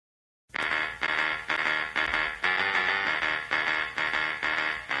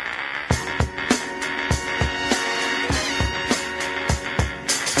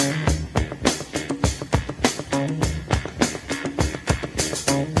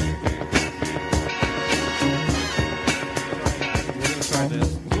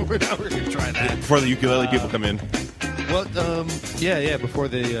before the ukulele people come in. Well, yeah. Before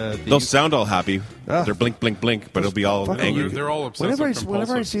they'll sound all happy. They're blink, blink, blink, but it'll be all angry. They're all obsessive.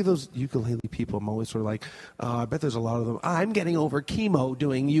 Whenever I see those ukulele people, I'm always sort of like, I bet there's a lot of them. I'm getting over chemo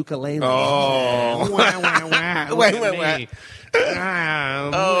doing ukulele. Oh, wait.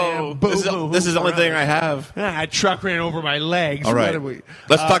 This is the only thing I have. A truck ran over my legs. All right,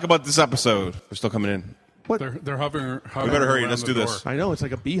 let's talk about this episode. We're still coming in. What? They're hovering. We better hurry. Let's do this. I know it's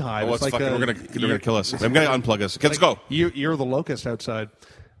like a beehive. Oh, it's like they're gonna kill us. I'm gonna unplug us. Let's go. You're the locust outside.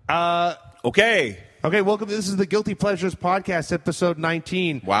 Okay. Welcome. This is the Guilty Pleasures Podcast, episode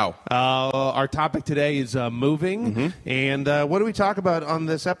 19. Wow. Our topic today is moving. And what do we talk about on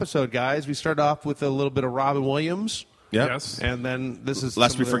this episode, guys? We start off with a little bit of Robin Williams. Yep. Yes. And then this is...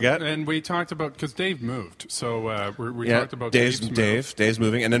 Lest we forget. And we talked about... Because Dave moved. So we talked about Dave's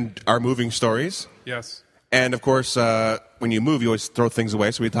moving. And then our moving stories. Yes. And, of course, when you move, you always throw things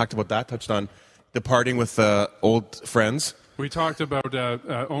away. So we talked about that. Touched on departing with old friends. We talked about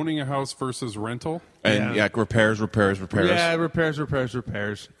owning a house versus rental. And, repairs. Yeah,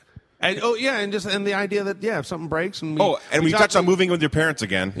 repairs. And and the idea that if something breaks and we touched on moving with your parents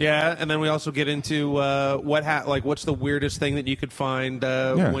again. Yeah, and then we also get into what's the weirdest thing that you could find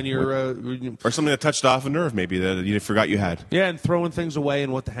when you're or something that touched off a nerve maybe that you forgot you had. Yeah, and throwing things away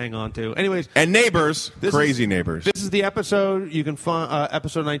and what to hang on to. Anyways, and neighbors, crazy neighbors. This is the episode. You can find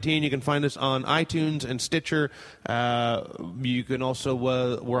episode 19. You can find us on iTunes and Stitcher. You can also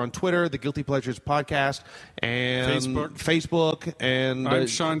we're on Twitter, the Guilty Pleasures Podcast, and Facebook, and I'm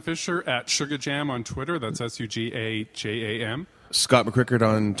Sean Fisher at Suga Jam on Twitter. That's SUGAJAM. Scott McCrockard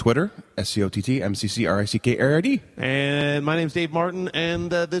on Twitter, SCOTTMCCRICKARD. And my name's Dave Martin, and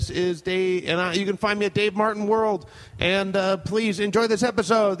this is Dave. And you can find me at Dave Martin World. And please enjoy this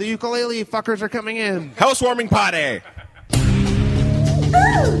episode. The ukulele fuckers are coming in. Housewarming party.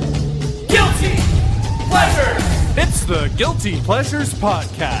 Guilty Pleasures. It's the Guilty Pleasures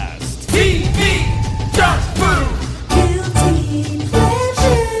Podcast. TV, junk food. Guilty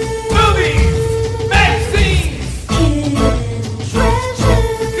Pleasures. Movies, magazines, hidden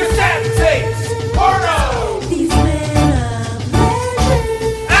treasures, cassette tapes, porno. These men of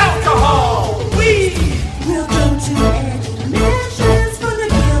pleasure. Alcohol, weed. We'll go to any measures for the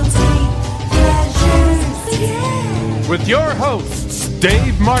guilty pleasures. Yeah. With your hosts,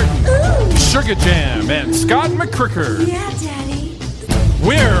 Dave Martin, Suga Jam, and Scott McCrockard. Yeah, Daddy.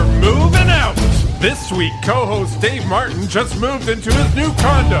 We're moving out. This week, co-host Dave Martin just moved into his new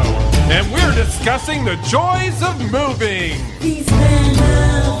condo, and we're discussing the joys of moving. These men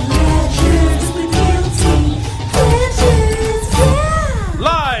of pleasures with guilty pleasures, yeah.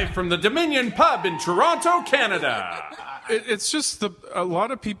 Live from the Dominion Pub in Toronto, Canada. It's just a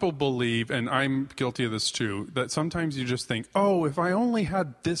lot of people believe, and I'm guilty of this too, that sometimes you just think, if I only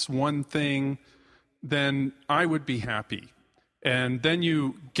had this one thing, then I would be happy. And then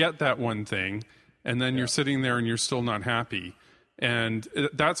you get that one thing, and then you're sitting there and you're still not happy. And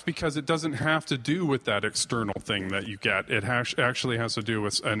that's because it doesn't have to do with that external thing that you get. It actually has to do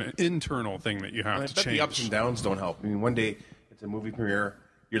with an internal thing that you have to change. The ups and downs don't help. I mean, one day it's a movie premiere,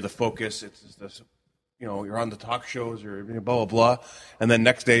 you're the focus, it's just this, you're on the talk shows, or blah, blah, blah. And then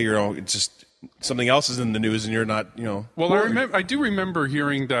next day, it's just something else is in the news and you're not, Well, I do remember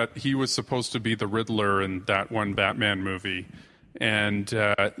hearing that he was supposed to be the Riddler in that one Batman movie. And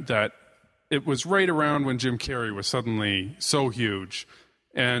that it was right around when Jim Carrey was suddenly so huge.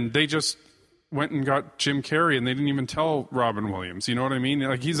 And they just went and got Jim Carrey, and they didn't even tell Robin Williams. You know what I mean?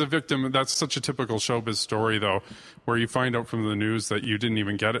 Like, he's a victim. That's such a typical showbiz story, though, where you find out from the news that you didn't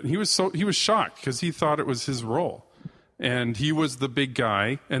even get it. And he was shocked because he thought it was his role. And he was the big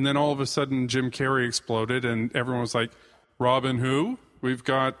guy. And then all of a sudden, Jim Carrey exploded, and everyone was like, Robin who? We've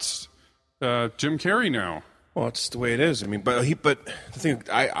got Jim Carrey now. Well, it's the way it is. I mean, but the thing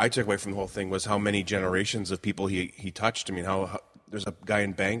I took away from the whole thing was how many generations of people he touched. I mean, how there's a guy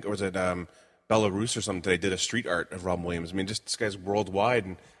in Bank, or was it Belarus or something? They did a street art of Robin Williams. I mean, just this guy's worldwide.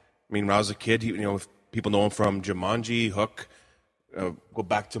 And I mean, when I was a kid, people know him from Jumanji, Hook, go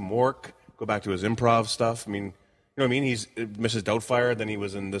back to Mork, go back to his improv stuff. I mean, you know what I mean? He's Mrs. Doubtfire. Then he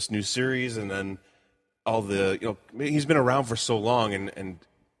was in this new series, and then all the he's been around for so long, and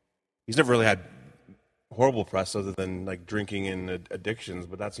he's never really had horrible press other than like drinking and addictions,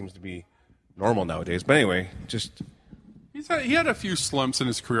 but that seems to be normal nowadays. But anyway, just he had a few slumps in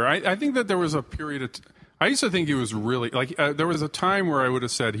his career. I think that there was a period of I used to think he was really there was a time where I would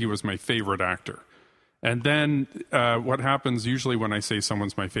have said he was my favorite actor. And then what happens usually when I say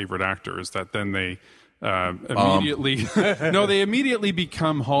someone's my favorite actor is that then they immediately no, they immediately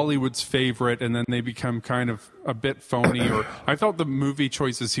become Hollywood's favorite, and then they become kind of a bit phony. Or I felt the movie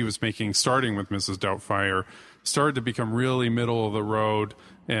choices he was making, starting with Mrs. Doubtfire, started to become really middle of the road.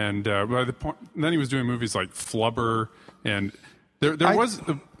 And by the point, then he was doing movies like Flubber, and there was.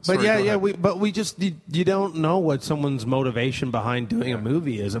 But we just you don't know what someone's motivation behind doing a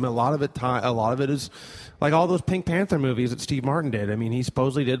movie is. I mean, a lot of it is like all those Pink Panther movies that Steve Martin did. I mean, he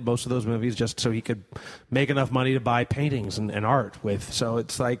supposedly did most of those movies just so he could make enough money to buy paintings and art with. So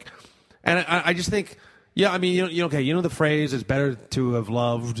it's like, and I just think, yeah, I mean, you know the phrase, "It's better to have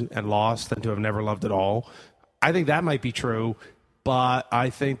loved and lost than to have never loved at all." I think that might be true, but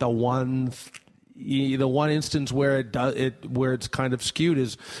I think the one instance where where it's kind of skewed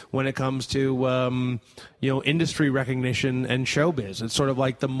is when it comes to industry recognition and showbiz. It's sort of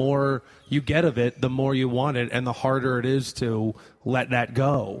like the more you get of it, the more you want it, and the harder it is to let that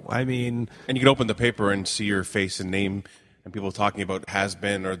go. I mean, and you can open the paper and see your face and name, and people talking about has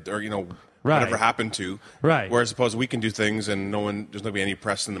been or whatever happened to. Right. Whereas suppose we can do things and there's not be any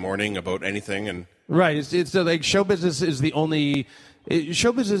press in the morning about anything. And right. It's like show business is the only.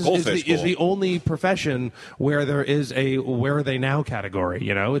 Show business is the only profession where there is a "where are they now" category.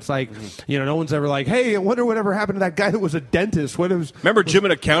 It's like no one's ever like, "Hey, I wonder whatever happened to that guy that was a dentist." Remember Jim in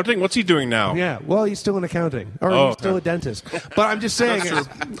accounting? What's he doing now? Yeah, well, he's still in accounting, or he's still a dentist. But I'm just saying,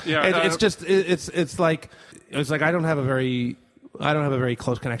 it's like I don't have a very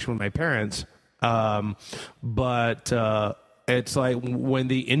close connection with my parents, but. It's like when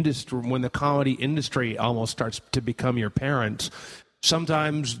the comedy industry almost starts to become your parents,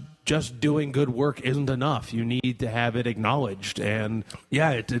 sometimes just doing good work isn't enough. You need to have it acknowledged, and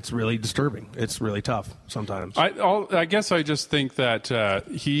it's really disturbing. It's really tough sometimes. I guess I just think that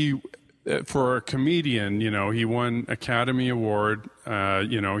he, for a comedian, he won Academy Award.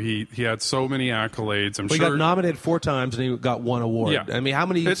 He had so many accolades. He got nominated 4 times and he got 1 award. Yeah. I mean, how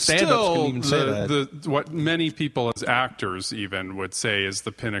many stand-ups can even say that? What many people as actors even would say is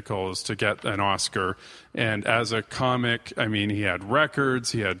the pinnacle is to get an Oscar. And as a comic, I mean, he had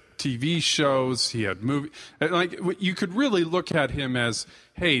records, he had TV shows, he had movies. Like, you could really look at him as,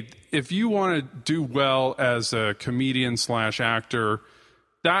 hey, if you want to do well as a comedian / actor,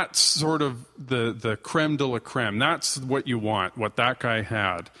 that's sort of the creme de la creme. That's what you want, what that guy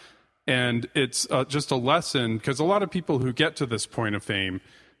had. And it's just a lesson, because a lot of people who get to this point of fame,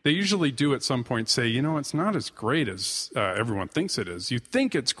 they usually do at some point say, it's not as great as everyone thinks it is. You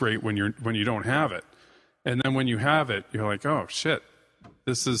think it's great when you don't have it. And then when you have it, you're like, oh, shit,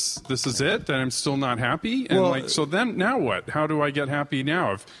 this is it? And I'm still not happy? And so then now what? How do I get happy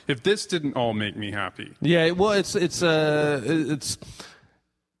now if this didn't all make me happy? Yeah, well, it's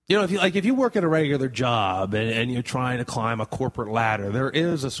if you work at a regular job and you're trying to climb a corporate ladder, there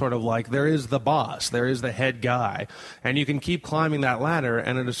is a sort of there is the boss, there is the head guy, and you can keep climbing that ladder.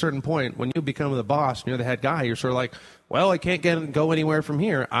 And at a certain point, when you become the boss and you're the head guy, you're sort of like, well, I can't go anywhere from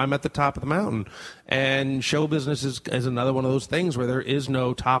here. I'm at the top of the mountain. And show business is another one of those things where there is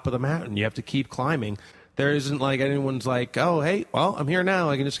no top of the mountain. You have to keep climbing. There isn't like anyone's like, oh, hey, well, I'm here now.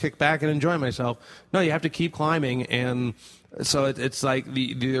 I can just kick back and enjoy myself. No, you have to keep climbing. And so it's like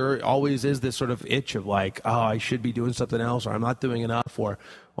there always is this sort of itch of like, oh, I should be doing something else, or I'm not doing enough, or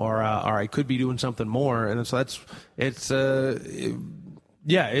I could be doing something more. And so it seems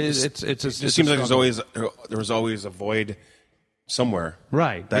like there was always a void somewhere,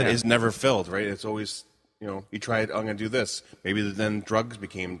 right? That is never filled, right? It's always you tried, I'm going to do this. Maybe then drugs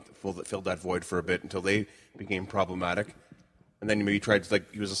filled that void for a bit until they became problematic. And then maybe he tried,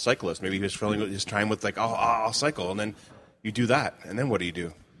 he was a cyclist. Maybe he was filling his time with I'll cycle, and then you do that, and then what do you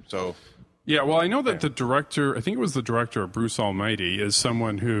do? So, yeah, well, I know that the director, I think it was the director of Bruce Almighty, is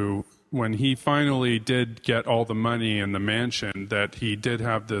someone who, when he finally did get all the money in the mansion, that he did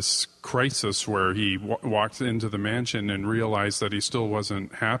have this crisis where he walked into the mansion and realized that he still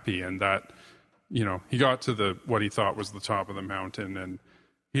wasn't happy, and that, he got to what he thought was the top of the mountain, and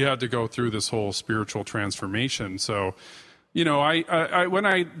he had to go through this whole spiritual transformation. So, I when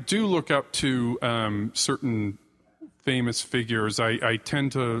I do look up to certain famous figures, I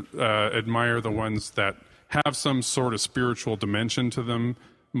tend to admire the ones that have some sort of spiritual dimension to them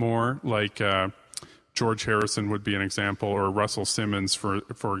more, like George Harrison would be an example, or Russell Simmons,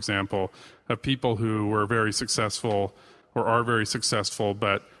 for example, of people who were very successful or are very successful,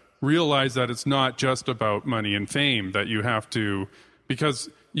 but realize that it's not just about money and fame, that you have to, because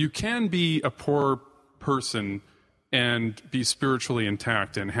you can be a poor person and be spiritually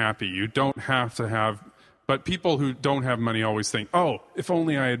intact and happy. You don't have to have. But people who don't have money always think, oh, if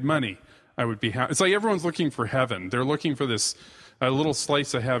only I had money, I would be happy. It's like everyone's looking for heaven. They're looking for a little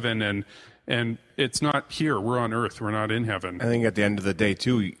slice of heaven, and And it's not here. We're on Earth. We're not in heaven. I think at the end of the day,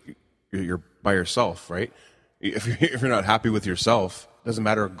 too, you're by yourself, right? If you're not happy with yourself, doesn't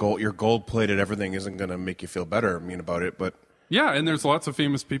matter. Your gold-plated everything isn't going to make you feel better. About it, but Yeah, and there's lots of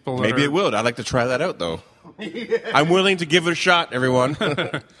famous people. Maybe it will. I'd like to try that out, though. I'm willing to give it a shot, everyone.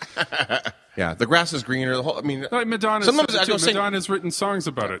 Yeah, the grass is greener. Like Madonna. Sometimes I go sing. Madonna's written songs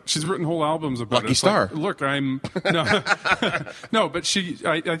about it. She's written whole albums about it. Lucky Star. Look, I'm no, but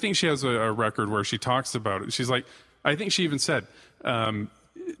I think she has a record where she talks about it. She's like, I think she even said,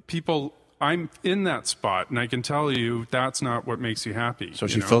 people. I'm in that spot, and I can tell you that's not what makes you happy. So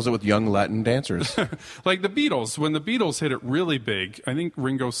she fills it with young Latin dancers. Like the Beatles. When the Beatles hit it really big, I think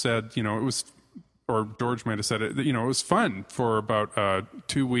Ringo said, it was, or George might have said it, it was fun for about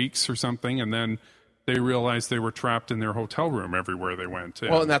 2 weeks or something, and then they realized they were trapped in their hotel room everywhere they went.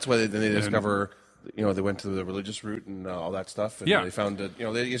 Well, and that's why they discover... they went to the religious route and all that stuff. And they found that,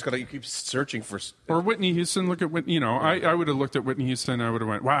 they just got to keep searching for... Or Whitney Houston, look at Whitney, I would have looked at Whitney Houston, I would have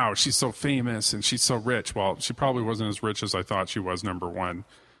went, wow, she's so famous and she's so rich. Well, she probably wasn't as rich as I thought she was, number one.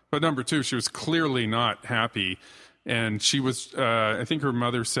 But number two, she was clearly not happy. And she was, I think her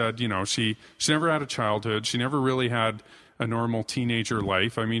mother said, she never had a childhood. She never really had a normal teenager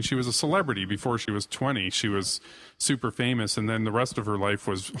life. I mean, she was a celebrity before she was 20. She was super famous, and then the rest of her life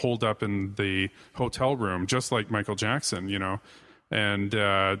was holed up in the hotel room, just like Michael Jackson, And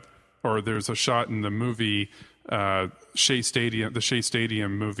or there's a shot in the movie Shea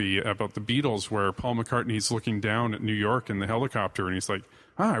Stadium movie about the Beatles, where Paul McCartney's looking down at New York in the helicopter, and he's like,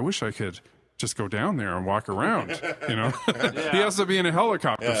 I wish I could just go down there and walk around. He has to be in a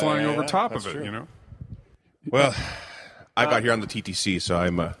helicopter flying over top of it. True. Well, I got here on the TTC, so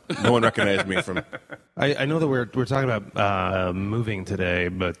I'm no one recognized me from. I know that we're talking about moving today,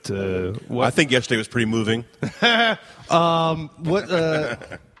 but I think yesterday was pretty moving. What?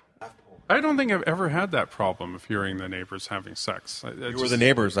 I don't think I've ever had that problem of hearing the neighbors having sex. You were the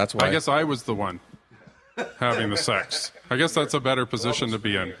neighbors, that's why. I guess I was the one having the sex. I guess that's a better position to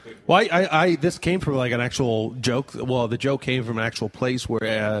be in. Well, this came from like an actual joke. Well, the joke came from an actual place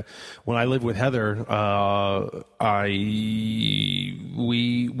where when I lived with Heather,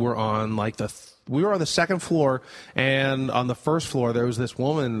 we were on like we were on the second floor, and on the first floor there was this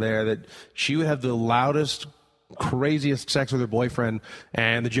woman there that she would have the loudest, craziest sex with her boyfriend,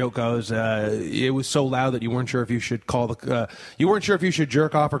 and the joke goes, it was so loud that you weren't sure if you should you weren't sure if you should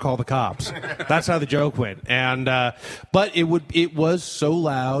jerk off or call the cops. That's how the joke went. And but it was so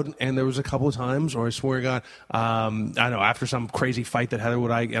loud, and there was a couple of times where I swear to God, I don't know, after some crazy fight that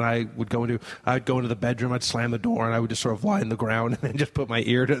Heather I would go into, I'd go into the bedroom, I'd slam the door, and I would just sort of lie on the ground and then just put my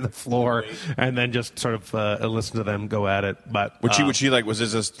ear to the floor and then just sort of listen to them go at it. But would she like, was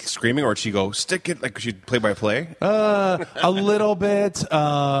this just screaming, or would she go stick it, like she'd play by play? A little bit,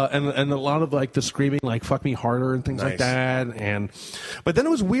 and a lot of like the screaming, like "fuck me harder" and things like that. But then it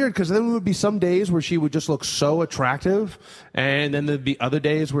was weird because then there would be some days where she would just look so attractive, and then there'd be other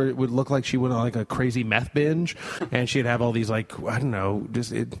days where it would look like she went on like a crazy meth binge, and she'd have all these like I don't know,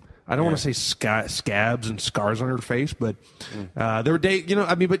 I don't want to say scabs and scars on her face, but there were days, there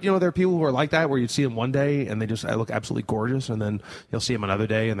are people who are like that where you'd see them one day and they just look absolutely gorgeous, and then you'll see them another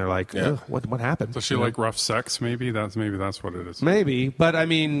day and they're like, what happened? Does she like rough sex? Maybe that's what it is. Maybe, but I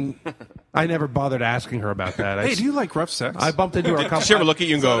mean, I never bothered asking her about that. Hey, do you like rough sex? I bumped into her a couple. Did she ever look at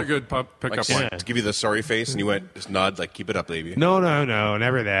you and go, a good pickup line to give you the sorry face, and you went just nod like, keep it up, baby? No,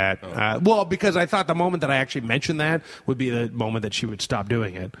 never that. Well, because I thought the moment that I actually mentioned that would be the moment that she would stop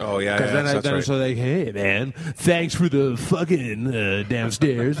doing it. Oh yeah, that's right. So like, hey man, thanks for the fucking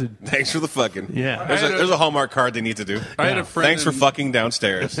downstairs. Thanks for the fucking. Yeah. There's a Hallmark card they need to do. I had a friend. Thanks for fucking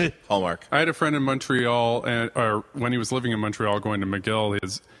downstairs, Hallmark. I had a friend in Montreal, or when he was living in Montreal, going to McGill,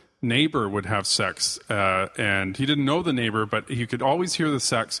 his neighbor would have sex, and he didn't know the neighbor, but he could always hear the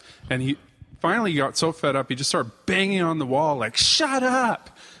sex, and he finally got so fed up he just started banging on the wall like, shut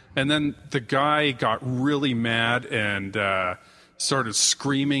up. And then the guy got really mad and started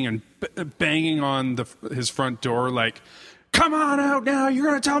screaming and banging on his front door like, come on out now, you're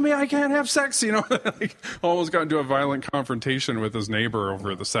going to tell me I can't have sex, like, almost got into a violent confrontation with his neighbor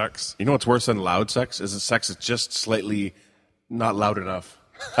over the sex. You know what's worse than loud sex? Is the sex that's just slightly not loud enough.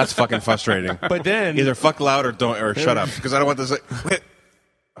 That's fucking frustrating. But then either fuck loud or shut up, because I don't want this. Wait.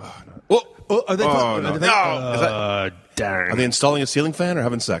 Darn. Are they installing a ceiling fan or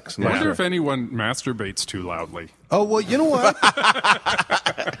having sex? I wonder if anyone masturbates too loudly. Oh, well, you know what?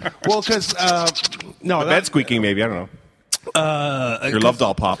 Well, because no, bed squeaking, maybe, I don't know. Your love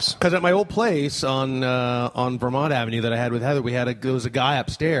doll pops. Because at my old place on Vermont Avenue that I had with Heather, there was a guy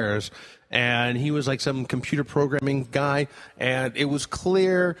upstairs, and he was like some computer programming guy, and it was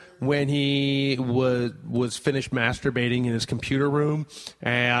clear when he was finished masturbating in his computer room,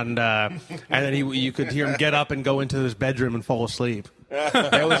 and then you could hear him get up and go into his bedroom and fall asleep.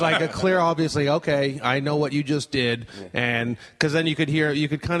 It was like a clear, obviously, okay, I know what you just did, and because then you could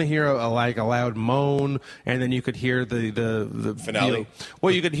kind of hear a loud moan, and then you could hear the finale.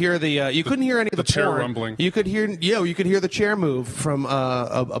 You could hear you couldn't hear any of the chair porn. rumbling. You could hear the chair move from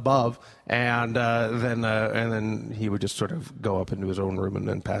above, and then he would just sort of go up into his own room and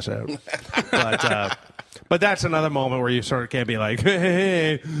then pass out. But that's another moment where you sort of can't be like,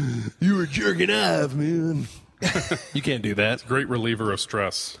 hey, you were jerking off, man. You can't do that. Great reliever of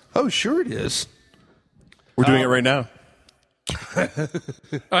stress. Oh, sure it is. We're doing it right now.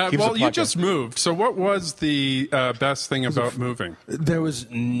 Well, you just moved. So what was the best thing about moving? There was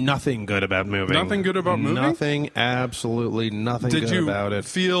nothing good about moving. Nothing good about moving? Nothing, absolutely nothing good about it. Did you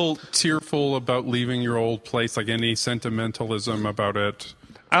feel tearful about leaving your old place? Like any sentimentalism about it?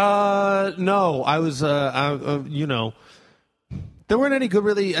 No. I was, there weren't any good,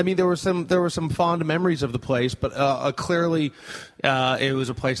 really. I mean, there were some fond memories of the place, but clearly, it was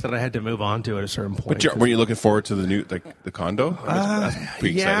a place that I had to move on to at a certain point. But were you looking forward to the new the condo? That's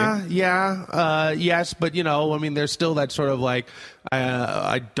pretty exciting. Yes, but I mean, there's still that sort of like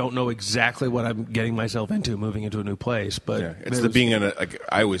I don't know exactly what I'm getting myself into moving into a new place. But Yeah, it's the being in a. Like,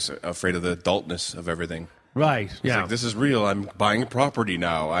 I was afraid of the adultness of everything. right. It's Yeah. like, this is real. I'm buying property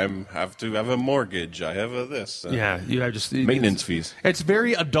now. I have to have a mortgage. I have this. Yeah, you have just Maintenance fees. It's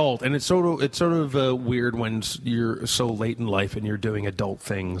very adult, and it's sort of weird when you're so late in life and you're doing adult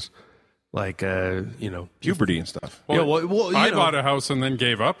things, like Puberty and stuff. Well, I bought a house and then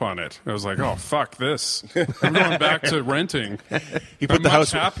gave up on it. I was like, oh, fuck this. I'm going back to renting. He put I'm the much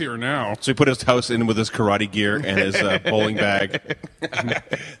house happier now. So he put his house in with his karate gear and his bowling bag.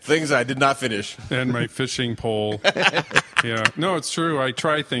 Things I did not finish. And my fishing pole. Yeah. No, it's true. I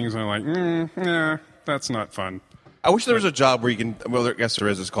try things and I'm like, nah, that's not fun. I wish there was a job where you can. Well, I guess there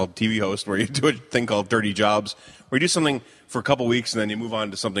is. It's called TV host, where you do a thing called Dirty Jobs, where you do something for a couple weeks and then you move on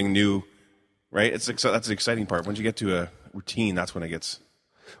to something new. Right? That's the exciting part. Once you get to a routine, that's when it gets.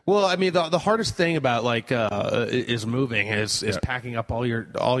 Well, I mean, the hardest thing about is moving is packing up all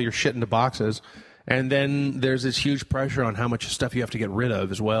your shit into boxes, and then there's this huge pressure on how much stuff you have to get rid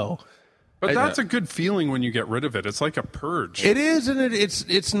of as well. But that's a good feeling when you get rid of it. It's like a purge. It is, and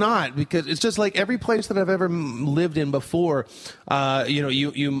it's not, because it's just like every place that I've ever lived in before.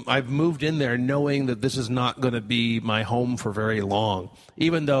 I've moved in there knowing that this is not going to be my home for very long.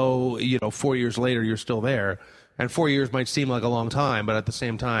 Even though 4 years later you're still there, and 4 years might seem like a long time, but at the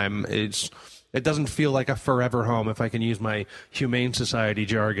same time it doesn't feel like a forever home, if I can use my Humane Society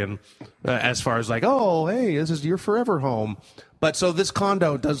jargon, as far as like, oh, hey, this is your forever home. But so this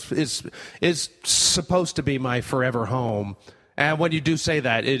condo is supposed to be my forever home. And when you do say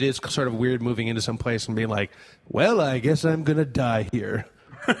that, it is sort of weird moving into some place and being like, well, I guess I'm going to die here.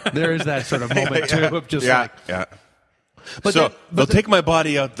 There is that sort of moment, too, of just like... Yeah. But So then- they'll take my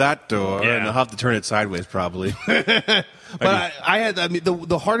body out that door, Yeah. and they'll have to turn it sideways, probably. But I mean,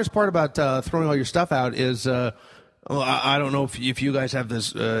 the hardest part about throwing all your stuff out is, I don't know if you guys have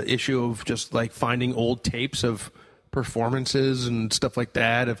this issue of just like finding old tapes of performances and stuff like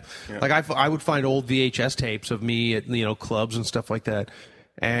that. Like I would find old VHS tapes of me at clubs and stuff like that,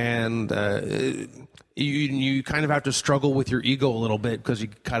 and you kind of have to struggle with your ego a little bit, because you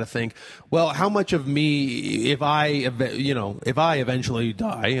kind of think, well, how much of me, if I eventually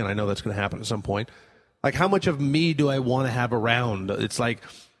die, and I know that's going to happen at some point, like how much of me do I want to have around? It's like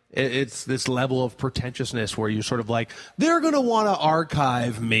it's this level of pretentiousness where you're sort of like, they're going to want to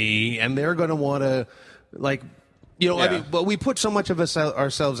archive me, and they're going to want to like. I mean, but we put so much of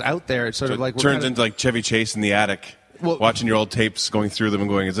ourselves out there. It's sort of like Turns into like Chevy Chase in the attic, watching your old tapes, going through them and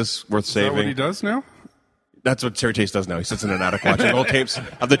going, is this worth Is that saving? what he does now? That's what Chevy Chase does now. He sits in an attic watching old tapes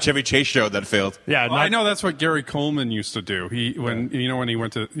of the Chevy Chase show that failed. Yeah, Well, I know that's what Gary Coleman used to do. He went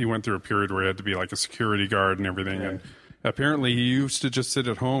through a period where he had to be like a security guard and everything, and apparently he used to just sit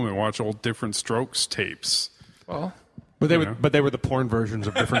at home and watch old Different Strokes tapes. Well, But they were the porn versions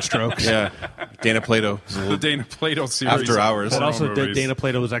of Different Strokes. yeah. Dana Plato. The Dana Plato series. After Hours. But Porno also, movies. Dana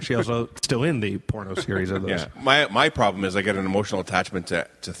Plato was actually also still in the porno series of those. Yeah. My problem is I get an emotional attachment to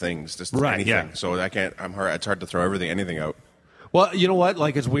things, just Right, anything. yeah. So I can't. It's hard to throw anything out. Well, you know what?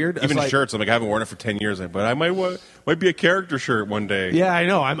 Like, it's weird. Even It's like, shirts. I'm like, I haven't worn it for 10 years, but I might be a character shirt one day. Yeah, I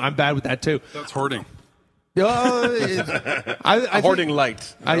know. I'm bad with that too. That's hoarding. I Hoarding think,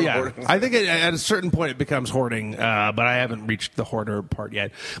 light. I think at a certain point it becomes hoarding, but I haven't reached the hoarder part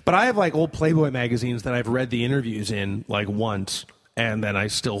yet. But I have like old Playboy magazines that I've read the interviews in like once, and then I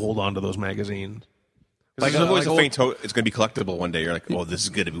still hold on to those magazines. Like, there's always a faint hope it's going to be collectible one day. You're like, oh, this is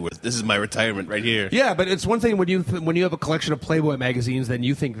going to be worth. This is my retirement right here. Yeah, but it's one thing when you have a collection of Playboy magazines, then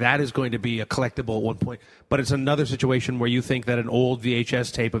you think that is going to be a collectible at one point. But it's another situation where you think that an old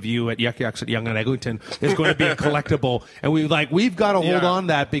VHS tape of you at Yuck Yucks at Yonge and Eglinton is going to be a collectible, and we've got to hold on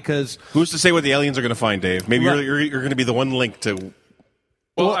that because who's to say what the aliens are going to find, Dave? Maybe you're going to be the one link to.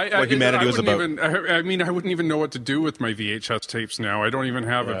 What humanity was about. I mean, I wouldn't even know what to do with my VHS tapes now. I don't even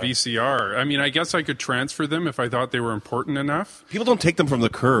have a VCR. I mean, I guess I could transfer them if I thought they were important enough. People don't take them from the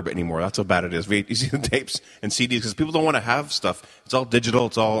curb anymore. That's how bad it is. You see the tapes and CDs because people don't want to have stuff. It's all digital.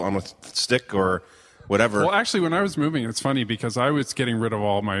 It's all on a stick or whatever. Well, actually, when I was moving, it's funny because I was getting rid of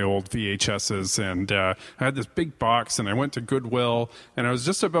all my old VHSs, and I had this big box, and I went to Goodwill, and I was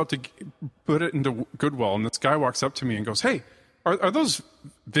just about to put it into Goodwill, and this guy walks up to me and goes, "Hey, are those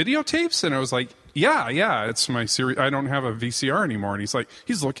videotapes?" And I was like, yeah, it's my series. I don't have a VCR anymore. And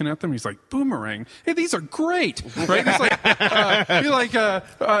he's looking at them. He's like, Boomerang. Hey, these are great. Right? He's like,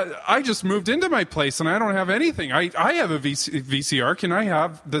 I just moved into my place and I don't have anything. I have a VCR. Can I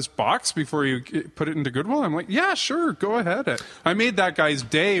have this box before you put it into Goodwill? I'm like, yeah, sure. Go ahead. I made that guy's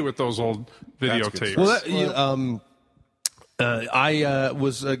day with those old videotapes. I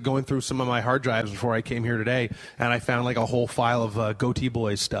was going through some of my hard drives before I came here today, and I found like a whole file of Goatee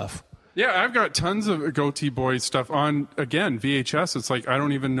Boys stuff. Yeah, I've got tons of Goatee Boys stuff on, again, VHS. It's like I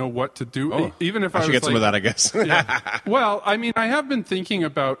don't even know what to do. Oh, even if I should get some of that, I guess. Yeah. Well, I mean, I have been thinking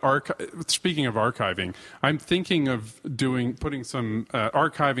about speaking of archiving, I'm thinking of putting some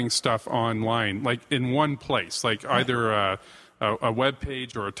archiving stuff online, like in one place, like either a web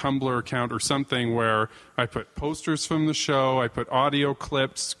page or a Tumblr account or something where I put posters from the show, I put audio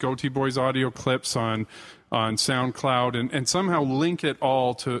clips, Goatee Boys audio clips on SoundCloud, and somehow link it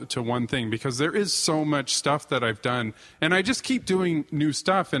all to one thing, because there is so much stuff that I've done, and I just keep doing new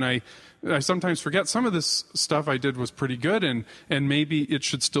stuff, and I sometimes forget some of this stuff I did was pretty good, and maybe it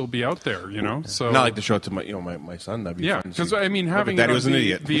should still be out there, you know. So not like to show it to my son. That'd be fun. Because I mean, having Daddy was an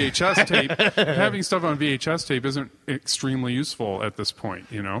idiot. VHS tape, having stuff on VHS tape isn't extremely useful at this point,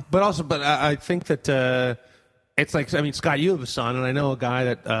 you know. But I think that it's like, I mean, Scott, you have a son, and I know a guy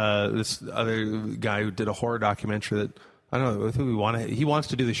that this other guy who did a horror documentary that. I don't know who he wants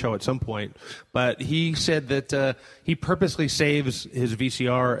to do the show at some point, but he said that he purposely saves his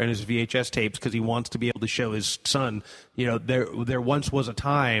VCR and his VHS tapes because he wants to be able to show his son. You know, there once was a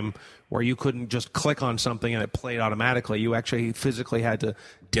time where you couldn't just click on something and it played automatically. You actually physically had to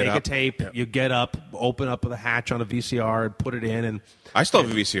take a tape. Yep. You get up, open up the hatch on a VCR, and put it in. And I still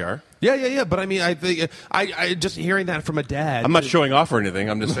have a VCR. Yeah. But I mean, I think I just hearing that from a dad. I'm not showing off or anything.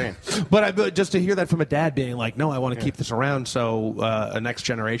 I'm just saying. But just to hear that from a dad being like, no, I want to keep this around so a next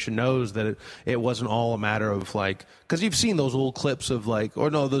generation knows that it wasn't all a matter of like, because you've seen those old clips of like, or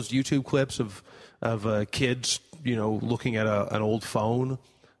no, those YouTube clips of kids, you know, looking at an old phone.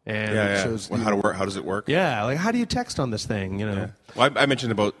 And it shows how does it work? Yeah, like how do you text on this thing? You know. Yeah. Well, I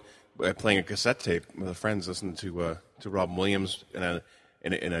mentioned about playing a cassette tape with friends, listening to Robin Williams in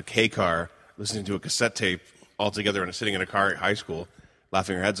a K car, listening to a cassette tape all together and sitting in a car at high school,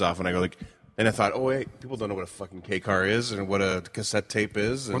 laughing our heads off. And I go like, and I thought, oh wait, people don't know what a fucking K car is and what a cassette tape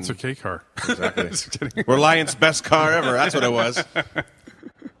is. And what's a K car? Exactly. Reliant's best car ever. That's what it was.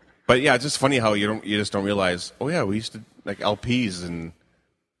 But yeah, it's just funny how you just don't realize. Oh yeah, we used to like LPs and.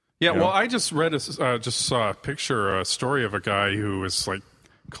 Yeah, well, I just saw a story of a guy who was like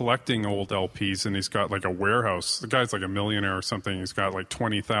collecting old LPs, and he's got like a warehouse. The guy's like a millionaire or something. He's got like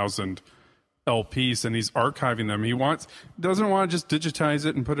 20,000 LPs, and he's archiving them. He doesn't want to just digitize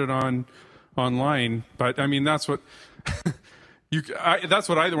it and put it online. But I mean, that's what. When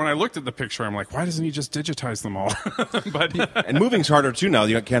I looked at the picture, I'm like, why doesn't he just digitize them all? And moving's harder too now.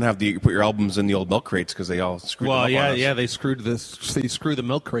 You can't put your albums in the old milk crates because they all screwed them up on us. Yeah, they screwed the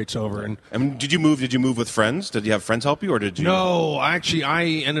milk crates over. And did you move? Did you move with friends? Did you have friends help you, or did you? No, actually, I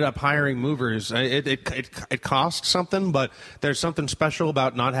ended up hiring movers. It costs something, but there's something special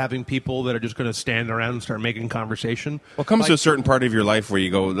about not having people that are just going to stand around and start making conversation. Well, it comes to a certain part of your life where you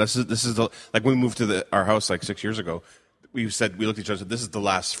go, this is like when we moved to our house like 6 years ago. We looked at each other and said, this is the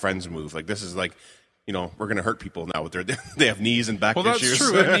last friends move. Like, this is like, you know, we're going to hurt people now with they have knees and back issues.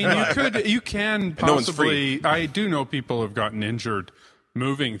 Well, that's true. I mean, you can possibly, I do know people have gotten injured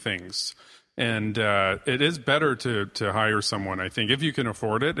moving things. And it is better to hire someone, I think. If you can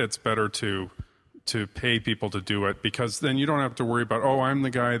afford it, it's better to pay people to do it, because then you don't have to worry about, oh, I'm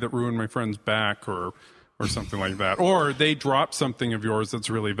the guy that ruined my friend's back or something like that. Or they drop something of yours that's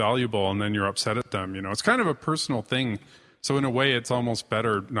really valuable and then you're upset at them. You know, it's kind of a personal thing. So in a way, it's almost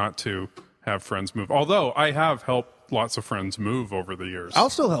better not to have friends move. Although I have helped helped lots of friends move over the years. I'll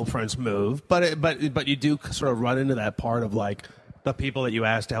still help friends move, but you do sort of run into that part of like the people that you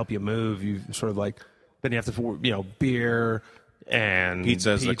ask to help you move. You sort of like then you have to beer and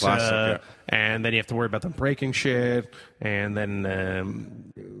Pizza is the classic, and then you have to worry about them breaking shit, and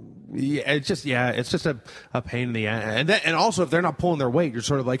then it's just a pain in the ass. And also if they're not pulling their weight, you're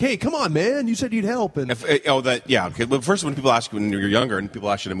sort of like, hey, come on, man, you said you'd help. And Okay. Well, first, when people ask you when you're younger and people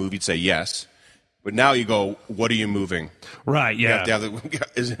ask you to move, you'd say yes. But now you go, what are you moving? right, yeah,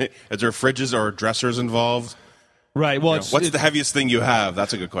 Is there fridges or dressers involved? right. Well, What's the heaviest thing you have?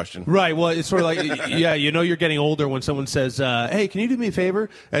 That's a good question. Right. Well, it's sort of like, you're getting older when someone says, hey, can you do me a favor?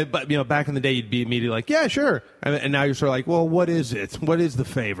 But, back in the day, you'd be immediately like, yeah, sure. And now you're sort of like, well, what is it? What is the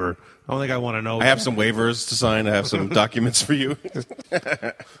favor? I don't think I want to know. I have some waivers to sign. I have some documents for you.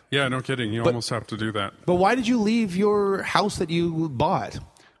 Yeah, no kidding. You almost have to do that. But why did you leave your house that you bought?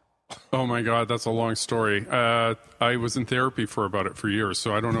 Oh my God, that's a long story. I was in therapy for years,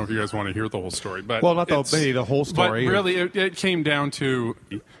 so I don't know if you guys want to hear the whole story. But Well, not maybe the whole story. But really, it came down to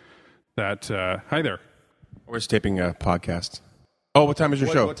that. Hi there. We're just taping a podcast. Oh, what time is your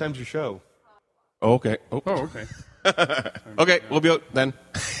show? What time's your show? Oh, okay. Oh. Oh, okay. Okay, we'll be out then.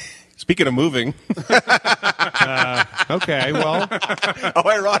 Speaking of moving. Okay, well, Oh,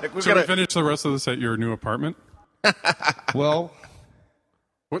 ironic. Should we finish the rest of this at your new apartment? well,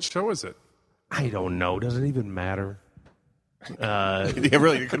 What show is it? I don't know. Does it even matter? Yeah,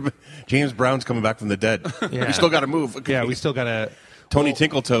 really. It could be, James Brown's coming back from the dead. Yeah. We still got to move. It could Yeah, be we still got to... Tony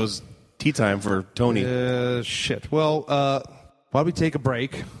Tinkletoes tea time for Tony. Shit. Well, why don't we take a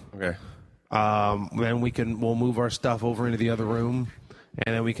break? Okay. Then we'll move our stuff over into the other room,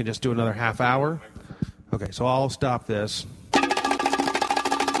 and then we can just do another half hour. Okay, so I'll stop this.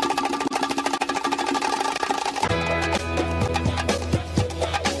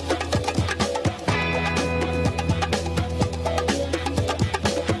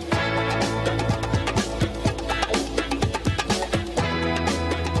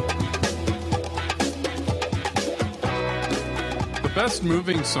 The best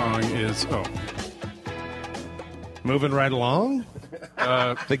moving song is Moving right along?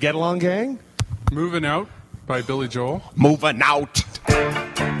 The Get Along Gang? Moving Out by Billy Joel. Moving out.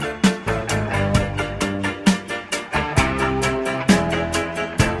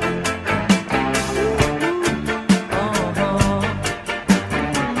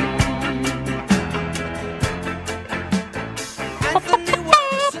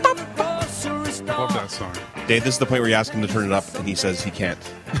 Love that song. Dave, this is the point where you ask him to turn it up, and he says he can't.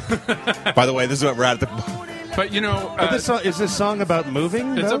 By the way, this is what we're at the... But Is this song about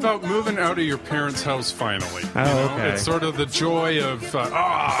moving? it's though? about moving out of your parents' house finally. Oh, you know? okay. It's sort of the joy of,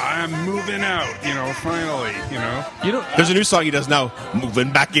 I'm moving out, finally, There's a new song he does now.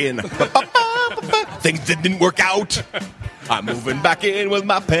 Moving back in. Things didn't work out. I'm moving back in with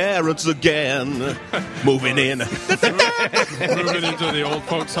my parents again. Moving in. Moving into the old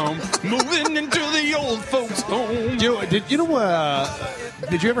folks' home. Moving into the old folks' home.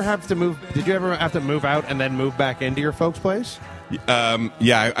 Did you ever have to move? Did you ever have to move out and then move back into your folks' place?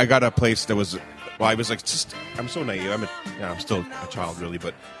 Yeah, I got a place that was... Well, I was like, I'm so naive. I'm still a child, really,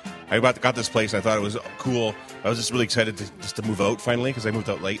 but I got this place. I thought it was cool. I was just really excited to move out finally because I moved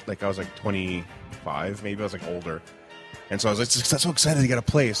out late. Like I was like 25, maybe. I was like older, and so I was like, so excited to get a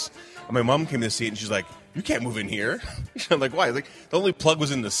place. And my mom came to see it, and she's like, "You can't move in here." I'm like, "Why?" Like the only plug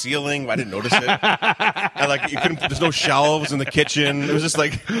was in the ceiling. I didn't notice it. And like you couldn't. There's no shelves in the kitchen. It was just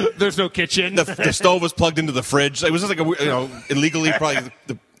like There's no kitchen. the stove was plugged into the fridge. It was just like illegally probably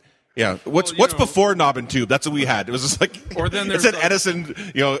the. Yeah, what's before knob and tube? That's what we had. It was just like, Or then it said Edison,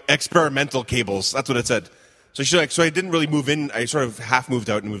 experimental cables. That's what it said. So I didn't really move in. I sort of half moved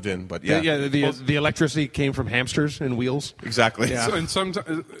out and moved in, but yeah, the electricity came from hamsters and wheels. exactly. Yeah.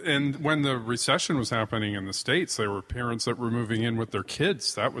 And when the recession was happening in the States, there were parents that were moving in with their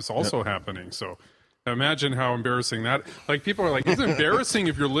kids. That was also happening. So imagine how embarrassing that. Like people are like, it's embarrassing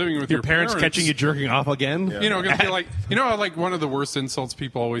if you're living with your parents catching you jerking off again. You know, 'cause they're like, how like one of the worst insults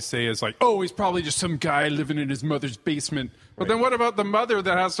people always say is like, oh, he's probably just some guy living in his mother's basement. But then what about the mother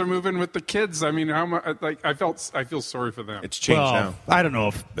that has to move in with the kids? I mean, how much? Like I feel sorry for them. It's changed now. I don't know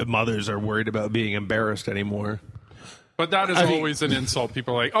if the mothers are worried about being embarrassed anymore. But that is always an insult.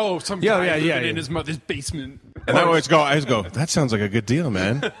 People are like, oh, some guy living in his mother's basement. And I always go. That sounds like a good deal,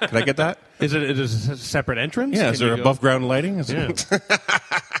 man. Can I get that? Is it a separate entrance? Yeah. Can Is there you go- above ground lighting? Yeah.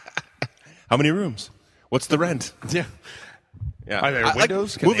 How many rooms? What's the rent? Yeah. Yeah. Are there I like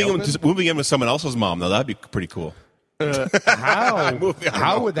windows? Can they moving in with someone else's mom, though, that'd be pretty cool. How? Moving- I don't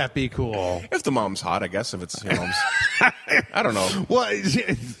How know. would that be cool? If the mom's hot, I guess. If it's your mom's. I don't know. What?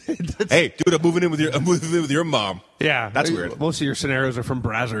 Hey, dude, I'm moving in with your mom. Yeah, That's weird. Most of your scenarios are from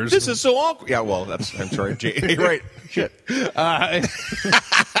Brazzers. This is so awkward. Yeah, well, I'm sorry, Jay. Right. Shit.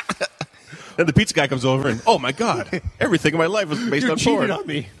 Then the pizza guy comes over and, oh my God, everything in my life was based you on cheated porn. on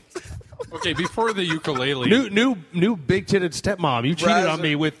me. Okay, before the ukulele. New big-titted stepmom. You cheated on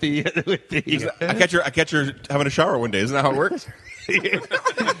me with the. I catch her having a shower one day. Isn't that how it works?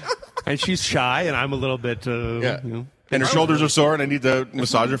 And she's shy, and I'm a little bit. Yeah. You know. And her shoulders are sore, and I need to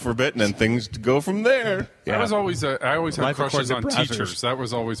massage her for a bit, and then things go from there. I was always I always had Life crushes on according to Brazzers. teachers. That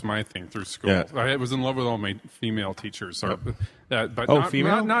was always my thing through school. Yeah. I was in love with all my female teachers, but Oh,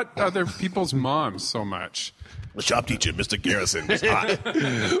 female? not other people's moms so much. The shop teacher, Mr. Garrison, was hot.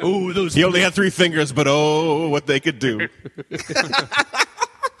 Oh, those. He only had 3 fingers, but oh, what they could do.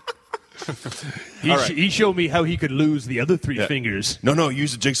 He showed me how he could lose the other 3 Yeah. fingers. No, he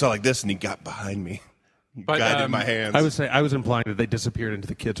used a jigsaw like this, and he got behind me. He But, guided my hands. I was implying that they disappeared into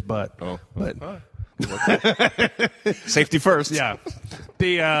the kid's butt. Oh. But Safety first. yeah,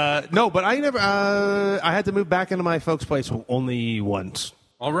 no, but I never. I had to move back into my folks' place only once.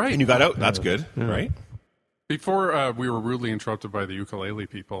 All right. And you got out. That's good, right? Before we were rudely interrupted by the ukulele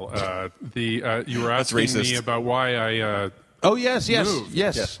people, you were asking me racist. about why I. Oh yes, Moved.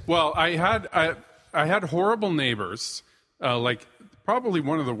 yes. Well, I had horrible neighbors, like probably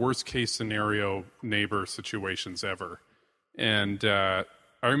one of the worst case scenario neighbor situations ever, and I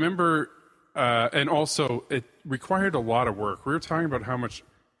remember, and also it required a lot of work. We were talking about how much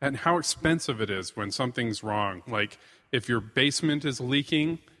and how expensive it is when something's wrong, like if your basement is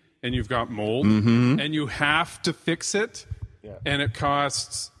leaking and you've got mold and you have to fix it. Yeah. And it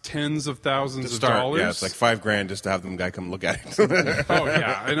costs tens of thousands of dollars. Yeah, it's like $5,000 just to have them guy come look at it. Oh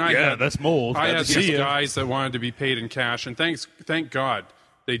yeah, and That's mold. I had See these ya. guys that wanted to be paid in cash, and thank God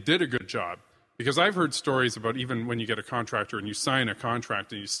they did a good job. Because I've heard stories about even when you get a contractor and you sign a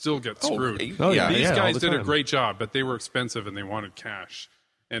contract and you still get screwed. Oh, yeah. These all guys the did a time. great job, but they were expensive and they wanted cash,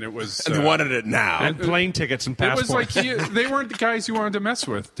 and it was And they wanted it now. And plane tickets and It was passports. like they weren't the guys you wanted to mess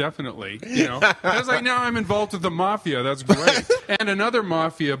with, definitely. You know, I was like, no, I'm involved with the mafia. That's great. And another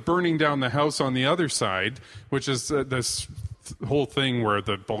mafia burning down the house on the other side, which is this whole thing where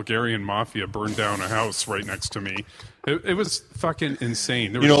the Bulgarian mafia burned down a house right next to me. It was fucking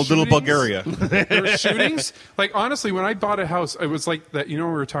insane. There You know, were little shootings. Bulgaria. There were shootings. Like honestly, when I bought a house, it was like that. You know,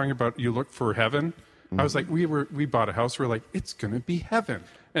 we were talking about you look for heaven. I was like, we bought a house. We're like, it's gonna be heaven.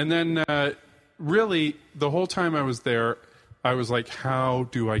 And then, really, the whole time I was there, I was like, how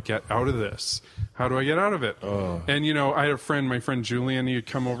do I get out of this? How do I get out of it? And, you know, I had a friend, my friend Julian, he'd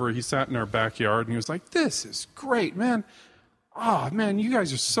come over, he sat in our backyard, and he was like, this is great, man. Oh, man, you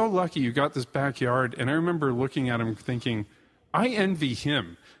guys are so lucky you got this backyard. And I remember looking at him thinking, I envy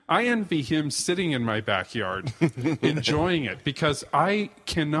him. I envy him sitting in my backyard, enjoying it, because I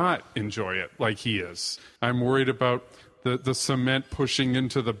cannot enjoy it like he is. I'm worried about the cement pushing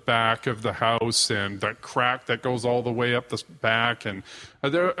into the back of the house and that crack that goes all the way up the back. And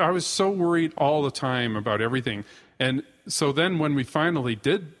I was so worried all the time about everything. And so then when we finally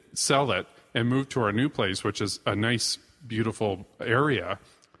did sell it and move to our new place, which is a nice, beautiful area,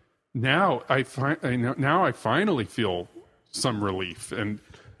 now I finally feel some relief. And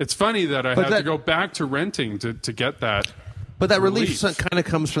it's funny that I had to go back to renting to get that. But that relief kind of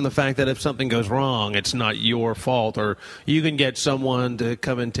comes from the fact that if something goes wrong, it's not your fault, or you can get someone to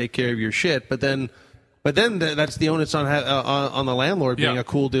come and take care of your shit. But then that's the onus on the landlord being a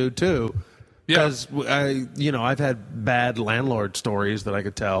cool dude too. Because I've had bad landlord stories that I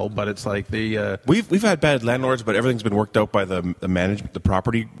could tell, but it's like We've had bad landlords, but everything's been worked out by the management, the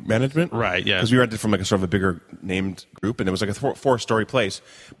property management. Right, yeah. Because we rented from like a sort of a bigger named group, and it was like a 4-story place.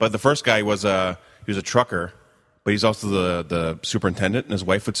 But the first guy was he was a trucker, but he's also the superintendent, and his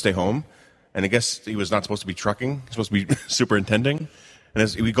wife would stay home. And I guess he was not supposed to be trucking; he's supposed to be superintending. And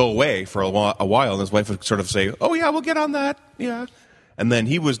as we go away for a while, and his wife would sort of say, "Oh yeah, we'll get on that." Yeah. And then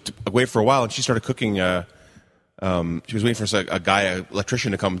he was away for a while, and she started cooking. She was waiting for a guy, an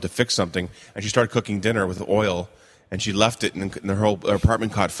electrician, to come to fix something, and she started cooking dinner with oil, and she left it, and her whole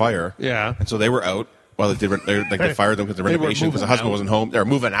apartment caught fire. Yeah. And so they were out. Well, they fired them because the renovation, because the husband wasn't home. They were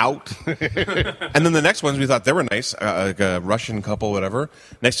moving out. And then the next ones, we thought they were nice, like a Russian couple, whatever.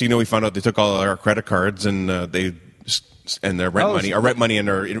 Next thing you know, we found out they took all our credit cards and their rent money and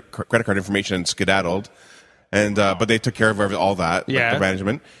their credit card information and skedaddled. And but they took care of all that, like the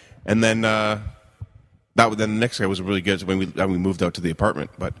management. And then then the next guy was really good when we moved out to the apartment.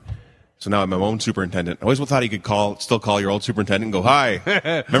 But So now I'm my own superintendent. I always thought you could still call your old superintendent and go, "Hi,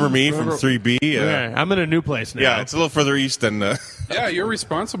 remember me from 3B?" Yeah, I'm in a new place now. Yeah, it's a little further east than. Yeah, you're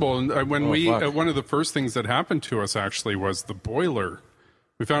responsible. And when one of the first things that happened to us actually was the boiler.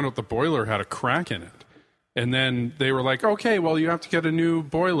 We found out the boiler had a crack in it. And then they were like, okay, well, you have to get a new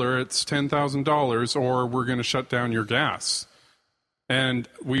boiler. It's $10,000 or we're going to shut down your gas. And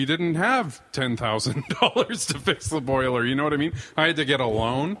we didn't have $10,000 to fix the boiler. You know what I mean? I had to get a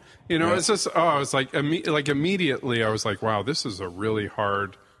loan. You know, it's just, I was like immediately I was like, wow, this is a really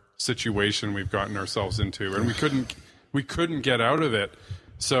hard situation we've gotten ourselves into. And we couldn't get out of it.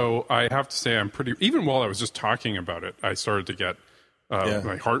 So I have to say even while I was just talking about it, I started to get,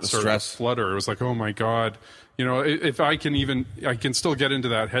 my heart started to flutter. It was like, oh my God. You know, if I can still get into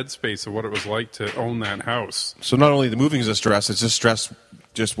that headspace of what it was like to own that house. So not only the moving is a stress, it's just stress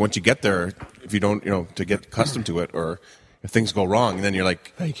just once you get there, if you don't, to get accustomed to it, or if things go wrong, and then you're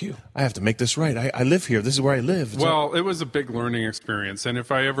like, thank you, I have to make this right. I live here. This is where I live. It was a big learning experience. And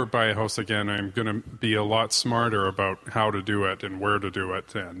if I ever buy a house again, I'm going to be a lot smarter about how to do it and where to do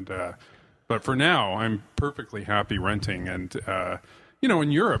it. And but for now, I'm perfectly happy renting. And,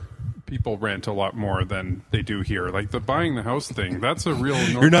 in Europe, people rent a lot more than they do here. Like the buying the house thing, that's a real...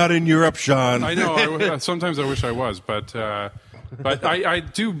 You're not in Europe, Sean. I know. Sometimes I wish I was. But I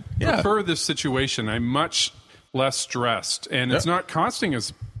do prefer this situation. I'm much less stressed. And it's not costing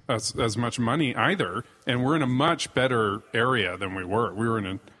us as much money either. And we're in a much better area than we were. We were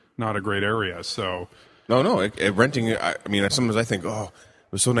in not a great area. So... No. Renting, sometimes I think, it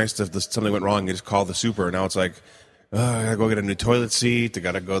was so nice if something went wrong, you just call the super. Now it's like... I gotta go get a new toilet seat. I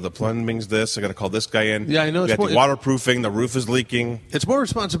gotta go. The plumbing's this. I gotta call this guy in. Yeah, I know. We got the waterproofing. The roof is leaking. It's more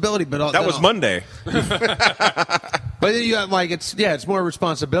responsibility, but that was Monday. But you have, it's more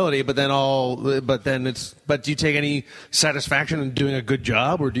responsibility. But do you take any satisfaction in doing a good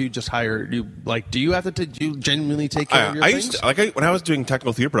job, or do you just hire? Do you genuinely take care of your things? When I was doing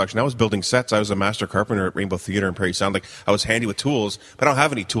technical theater production, I was building sets. I was a master carpenter at Rainbow Theater in Prairie Sound. I was handy with tools, but I don't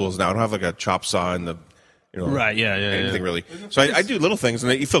have any tools now. I don't have a chop saw and the. Right, anything really. So I do little things,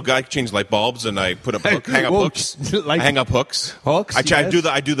 and you feel I change light bulbs, and I put hang up hooks. I hang up hooks. Hooks. I do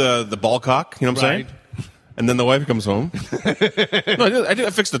the ball cock. You know what I'm saying? And then the wife comes home. No, I do.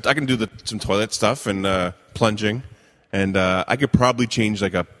 I can do some toilet stuff and plunging, and I could probably change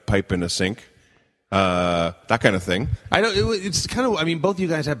like a pipe in a sink. That kind of thing. I know it's kind of. Both you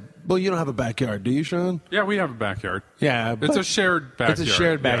guys have. Well, you don't have a backyard, do you, Sean? Yeah, we have a backyard. Yeah, it's a shared backyard. It's a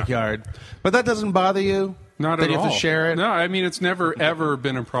shared backyard, but that doesn't bother you. Not at all. You have to share it. No, it's never ever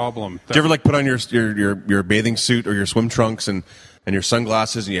been a problem. Do you ever put on your bathing suit or your swim trunks and your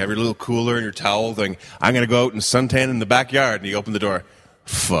sunglasses, and you have your little cooler and your towel thing? I'm gonna go out and suntan in the backyard, and you open the door.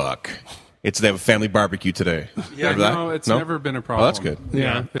 Fuck. They have a family barbecue today. Yeah, it's never been a problem. Oh, that's good.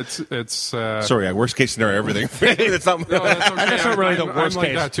 Yeah, it's. Sorry, worst case scenario, everything. That's not. No, that's okay. That's not really the worst I'm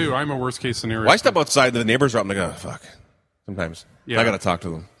case. like that too. I'm a worst case scenario. Well, I step outside, the neighbors are up, and I go, fuck. Sometimes I got to talk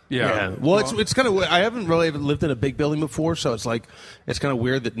to them. Yeah. Well, it's kind of. I haven't really lived in a big building before, so it's kind of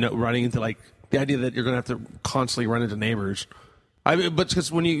weird that running into the idea that you're going to have to constantly run into neighbors. But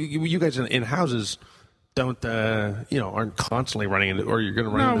because when you guys in houses. Aren't constantly running into, or you're going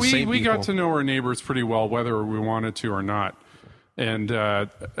to run into the same people. We got to know our neighbors pretty well, whether we wanted to or not. And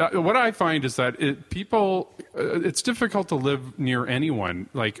what I find is that it's difficult to live near anyone.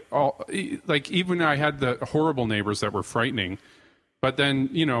 Even I had the horrible neighbors that were frightening, but then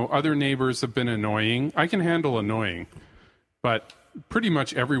other neighbors have been annoying. I can handle annoying, but pretty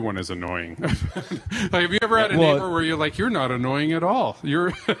much everyone is annoying. Have you ever had a neighbor where you're like, you're not annoying at all?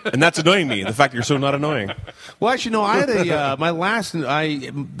 And that's annoying me. The fact that you're so not annoying. Well, actually, no. I had at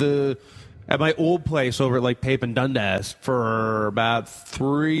my old place over at Pape and Dundas for about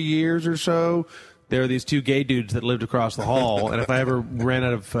 3 years or so. There were these two gay dudes that lived across the hall, and if I ever ran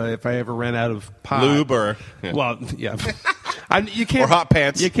out of pot, lube or you can't, or hot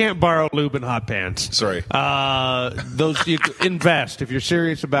pants. You can't borrow lube and hot pants. Sorry. Invest if you're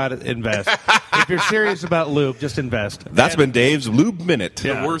serious about it. Invest if you're serious about lube. Just invest. That's been Dave's lube minute.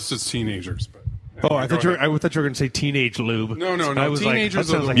 Yeah. The worst is teenagers. But I thought you were going to say teenage lube. No.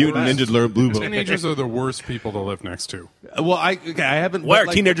 Teenagers are mutant ninja lube. Teenagers are the worst people to live next to. Well, I haven't. Why are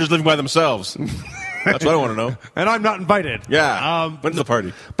teenagers living by themselves? That's what I want to know. And I'm not invited. Yeah. When's the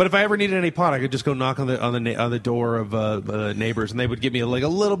party? But if I ever needed any pot, I could just go knock on the door of neighbors, and they would give me a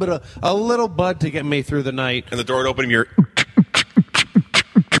little bud to get me through the night. And the door would open, and you're.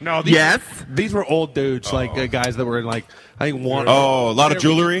 No. These were old dudes, guys that were in I think one. Oh, a lot of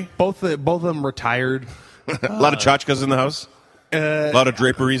jewelry. Both of them retired. A lot of tchotchkes in the house. A lot of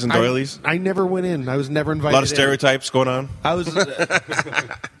draperies and doilies. I never went in. I was never invited. A lot of stereotypes going on. I was.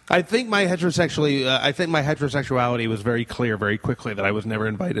 I think my heterosexuality was very clear very quickly that I was never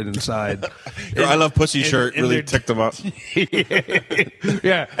invited inside. Your I love pussy shirt really ticked them up.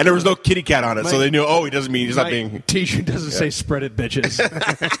 Yeah. And there was no kitty cat on it, so they knew, he doesn't mean he's not being... T-shirt doesn't say spread it, bitches.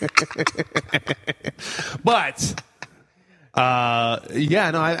 But... I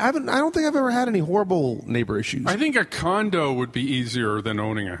don't think I've ever had any horrible neighbor issues. I think a condo would be easier than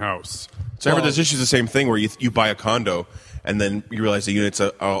owning a house. So this issue is the same thing where you buy a condo and then you realize the units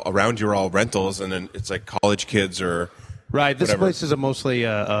around you are all rentals, and then it's like college kids or right. This whatever. place is mostly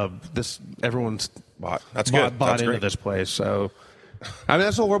everyone's bought. That's good. Bought That's into great. this place. So I mean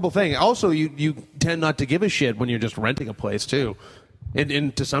that's a horrible thing. Also, you tend not to give a shit when you're just renting a place too.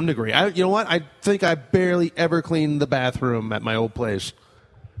 And to some degree, you know what? I think I barely ever cleaned the bathroom at my old place.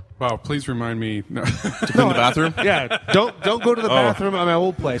 Wow, please remind me. No. To clean the bathroom? Yeah, don't go to the bathroom at my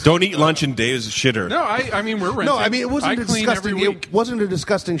old place. Don't eat lunch in Dave's shitter. No, I mean, we're renting. No, I mean, it wasn't I a clean disgusting. every week. It wasn't a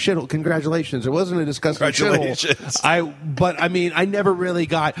disgusting shithole. Congratulations. It wasn't a disgusting Congratulations. shithole. But I mean, I never really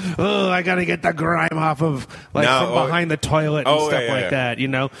got. Oh, I got to get the grime off of from behind the toilet and stuff like that. You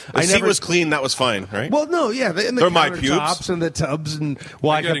know, The seat was clean. That was fine, right? Well, no, yeah, and the They're my pubes. countertops and the tubs, and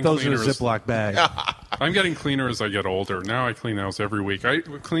I kept those in a Ziploc bag. I'm getting cleaner as I get older. Now I clean the house every week. I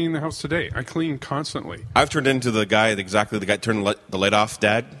clean the house today. I clean constantly. I've turned into the guy turning the light off,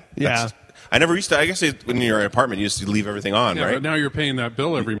 Dad. Yeah. I never used to. I guess when you're in an apartment, you used to leave everything on, Yeah, right? but now you're paying that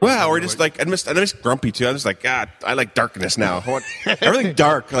bill every month. Well, or just I'm just grumpy too. I'm just like, God, I like darkness now. I want everything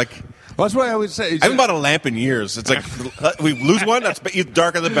dark. Like, Well, that's what I always say. I haven't bought a lamp in years. It's like we lose one. That's the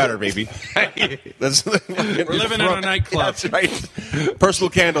darker the better, baby. We're living in a nightclub. That's right. Personal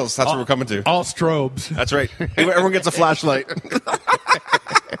candles. That's what we're coming to. all strobes. That's right. Everyone gets a flashlight.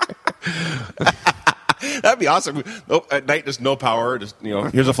 That'd be awesome. At night, just no power. Just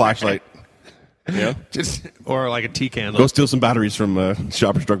here's a flashlight. Just or like a tea candle. Go steal some batteries from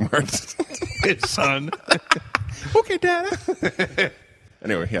Shoppers Drug Mart. Son. Okay, Dad.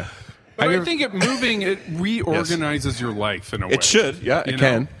 Anyway, yeah. But I think moving, it reorganizes your life in a way. It should, yeah, it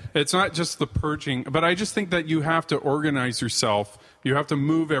can. It's not just the purging, but I just think that you have to organize yourself. You have to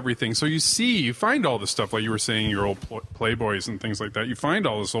move everything. So you find all this stuff, like you were saying, your old Playboys and things like that. You find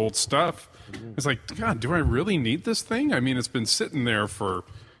all this old stuff. It's like, God, do I really need this thing? I mean, it's been sitting there for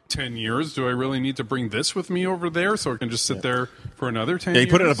 10 years. Do I really need to bring this with me over there so it can just sit there for another 10 years? Yeah,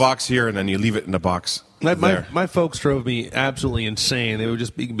 you put it in a box here, and then you leave it in a box. My folks drove me absolutely insane. They would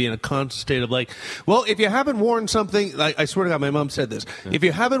just be in a constant state of like, well, if you haven't worn something, like, I swear to God, my mom said this. If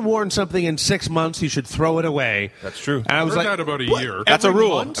you haven't worn something in 6 months, you should throw it away. That's true. And I was Heard like, that about a what? year. That's a Every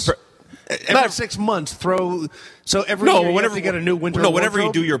rule. month? Every 6 months, throw. So every year you have to get a new winter. Whenever you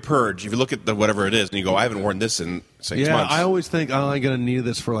wardrobe? do your purge, if you look at whatever it is, and you go, I haven't worn this in 6 Yeah, months. I always think, I'm going to need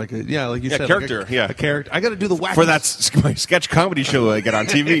this for like like you said, character, like yeah. a character. I got to do the wacky for that my sketch comedy show I get on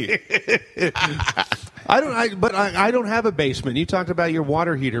TV. I don't have a basement. You talked about your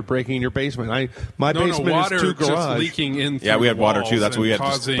water heater breaking in your basement. My basement water is two just garage. leaking in. Yeah, we had water, walls too. That's what we and had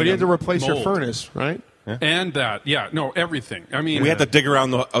to- causing But you had to replace your mold. furnace, right? And that, everything. I mean, We had to dig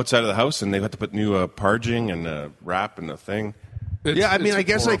around the outside of the house, and they had to put new parging and wrap and a thing. I mean, I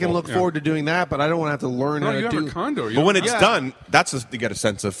guess I can horrible. look forward to doing that, but I don't want to have to learn how No, to you have do. a condo. You But when have- it's done, you get a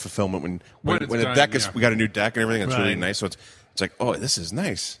sense of fulfillment when When it's the done, deck is. yeah. We got a new deck and everything. It's really Right. nice. So it's like, oh, this is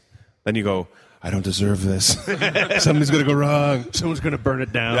nice. Then you go, I don't deserve this. Something's gonna go wrong. Someone's going to burn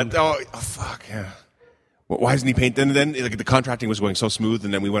it down. Oh, fuck yeah. Why isn't he painting? And then like, the contracting was going so smooth,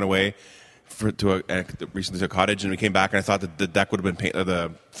 and then we went away recently to a cottage, and we came back, and I thought that the deck would have been painted,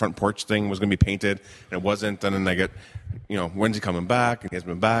 the front porch thing was going to be painted, and it wasn't. And then I get, when's he coming back? And he hasn't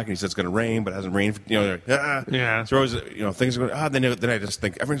been back, and he says it's going to rain, but it hasn't rained. Yeah. So always, things are going. Then I just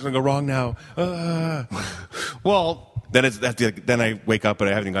think everything's going to go wrong now. Well, Then I wake up and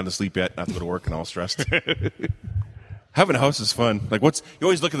I haven't gone to sleep yet. And I have to go to work and all stressed. Having a house is fun. Like you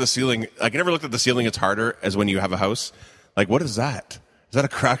always look at the ceiling. Like I never looked at the ceiling. It's harder as when you have a house. Like what is that? Is that a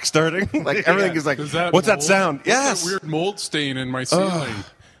crack starting? Like everything is like. Is that What's that mold? sound? What's Yes. that weird mold stain in my ceiling.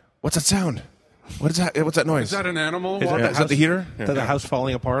 What's that sound? What is that? What's that noise? Is that an animal? Is that Is that the heater? Is that the house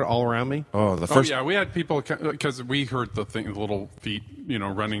falling apart all around me? Oh, the Oh first. yeah, we had people because we heard the little feet,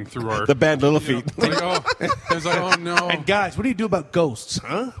 running through our. The band Little Feet. It's like, oh no. And guys, what do you do about ghosts,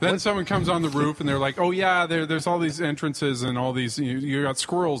 huh? Then someone comes on the roof and they're like, "Oh yeah, there's all these entrances and all these you got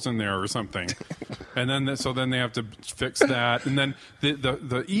squirrels in there or something," and then so then they have to fix that, and then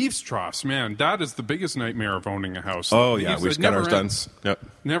the eaves troughs, man, that is the biggest nightmare of owning a house. Oh The yeah, eaves, we it just got never ours done. ends. Yep.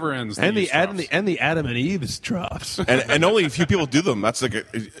 Never ends. And eaves troughs. And the Adam and Eve's troughs. and only a few people do them. That's like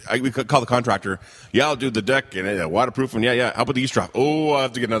we could call the contractor. Yeah, I'll do the deck and waterproof and yeah. How about the eavesdrop? Oh, I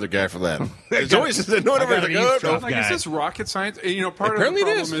have to get another guy for that. There's always no one ever like, Like, is this rocket science? You know, part Apparently of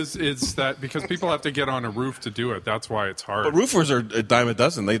the it problem is that because people have to get on a roof to do it. That's why it's hard. But roofers are a dime a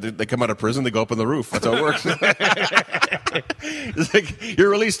dozen. They come out of prison, they go up on the roof. That's how it works. It's like,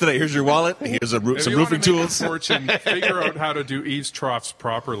 you're released today. Here's your wallet. Here's some roofing tools. If you want to make a fortune, figure out how to do eaves troughs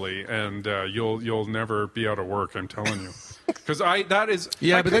properly, and you'll never be out of work. I'm telling you. Because I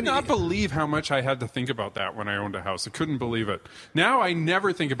could not believe how much I had to think about that when I owned a house. I couldn't believe it. Now I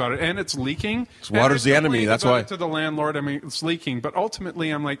never think about it, and it's leaking. Water's the enemy. That's why. To the landlord, I mean, it's leaking. But ultimately,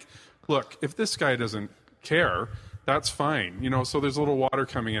 I'm like, look, if this guy doesn't care, that's fine. You know, so there's a little water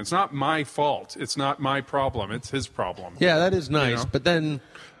coming in. It's not my fault. It's not my problem. It's his problem. Yeah, that is nice. You know? But then,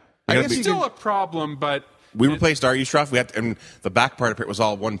 I guess it's still a problem. But we replaced our eaves trough. And the back part of it was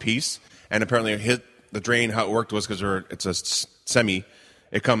all one piece, and apparently it hit the drain. How it worked was because it's a semi.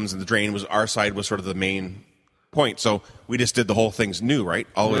 It comes and the drain was our side was sort of the main point. So we just did the whole thing's new, right?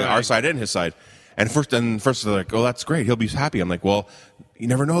 All the way to our side and his side. And first they're like, "Oh, that's great. He'll be happy." I'm like, "Well, you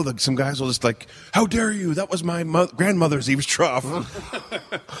never know. That some guys will just like, how dare you? That was my grandmother's eaves trough."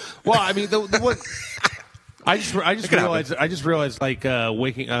 Well, I mean, what I just realized, like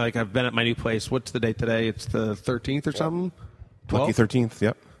waking, like I've been at my new place. What's the date today? It's the 13th or something. Lucky 13th.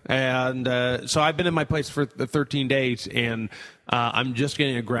 Yep. And so I've been in my place for the 13 days, and I'm just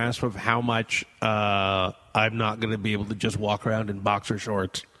getting a grasp of how much I'm not going to be able to just walk around in boxer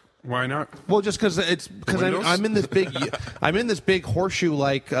shorts. Why not? Well, just because I'm in this big horseshoe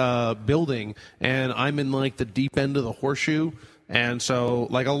like building, and I'm in like the deep end of the horseshoe, and so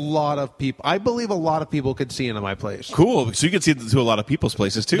like I believe a lot of people could see into my place. Cool. So you can see into a lot of people's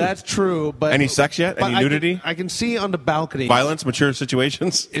places too. That's true. But any sex yet? Any nudity? I can see on the balcony. Violence, mature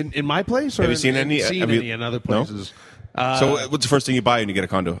situations. In my place, or have you seen any? In other places? No? So what's the first thing you buy when you get a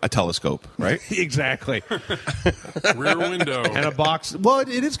condo? A telescope, right? Exactly. Rear window. And a box. Well, it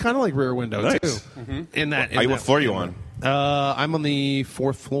is kind of like Rear Window, nice. too. Mm-hmm. What floor are you on? I'm on the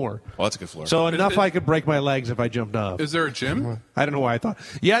 4th floor. Well, that's a good floor. So I could break my legs if I jumped up. Is there a gym? I don't know why I thought.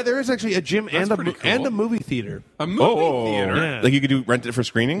 Yeah, there is actually a gym and a movie theater. A movie theater? Yeah. Like you could rent it for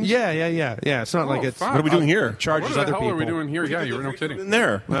screenings? Yeah. It's not like it's... Fuck. What are we doing here? Charges what the other hell people. are we doing here? Yeah, you were no kidding. In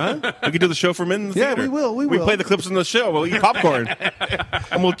there. Huh? We could do the show from in the theater. Yeah, we will. We play the clips in the show. We'll eat popcorn.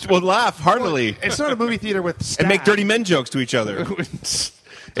 And we'll laugh heartily. It's not a movie theater with staff. And make dirty men jokes to each other.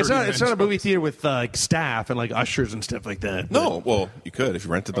 It's not a movie theater with staff and like ushers and stuff like that. No, well, you could if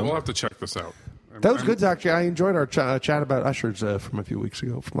you rented them. We'll have to check this out. That was good, actually. I enjoyed our chat about ushers from a few weeks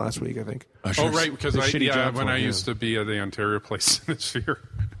ago, from last week, I think. Ushers. Oh, right, because when I used to be at the Ontario Place in the Sphere.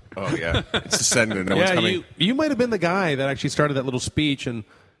 Oh, yeah. It's descending. No one's coming. You might have been the guy that actually started that little speech, and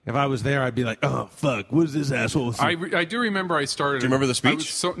if I was there, I'd be like, "Oh fuck, what is this asshole?" I do remember I started. Do you remember the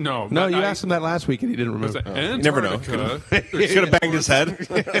speech? No, you asked him that last week, and he didn't remember. You never know. He's gonna bang his head.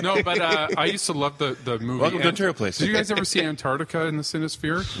 No, but I used to love the movie. Welcome to Ontario Place. Did you guys ever see Antarctica in the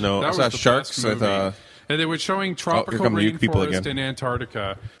Cinesphere? No, that I was saw Sharks with. And they were showing tropical rainforest in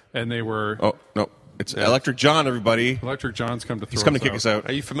Antarctica, and they were. Oh no, it's Electric John, everybody. Electric John's come to throw. He's coming us to kick us out.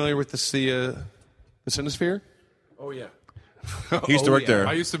 Are you familiar with the Cinesphere? Oh yeah. He used to work there.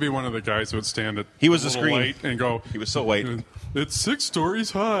 I used to be one of the guys who would stand at he was the screen light and go. He was so white. It's 6 stories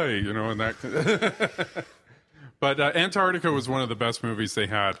high, and that. But Antarctica was one of the best movies they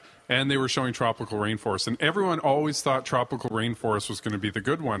had, and they were showing tropical rainforest, and everyone always thought tropical rainforest was going to be the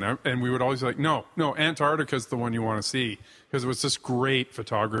good one, and we would always be like, no, Antarctica's the one you want to see, because it was just great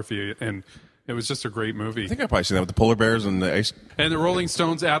photography, and it was just a great movie. I think I've probably seen that with the polar bears and the ice. And the Rolling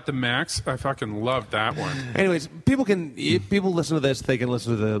Stones at the Max. I fucking loved that one. Anyways, if people listen to this, they can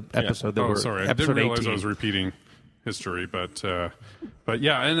listen to the episode that sorry. I episode didn't realize 18. I was repeating history, but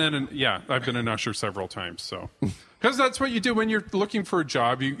yeah, and then I've been an usher several times, so because that's what you do when you're looking for a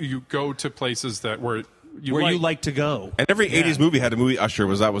job. You go to places where you like to go. And every 80s movie had a movie usher.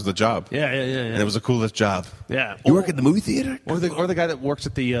 That was the job. Yeah. And it was the coolest job. Yeah. You work at the movie theater? Or the guy that works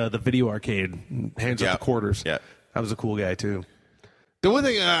at the video arcade and hands out the quarters. Yeah. That was a cool guy, too. The one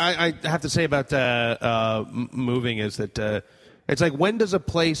thing I have to say about moving is that it's like, when does a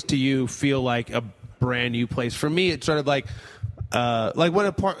place to you feel like a brand new place? For me, it's sort of like when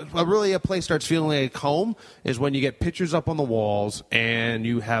a place starts feeling like home is when you get pictures up on the walls and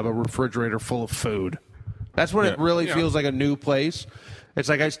you have a refrigerator full of food. That's when it really Yeah. feels like a new place. It's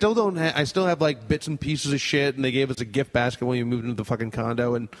like I still don't. I still have like bits and pieces of shit, and they gave us a gift basket when we moved into the fucking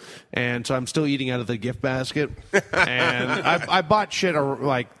condo, and so I'm still eating out of the gift basket. And I bought shit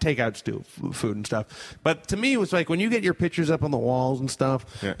like takeout food and stuff. But to me, it was like when you get your pictures up on the walls and stuff,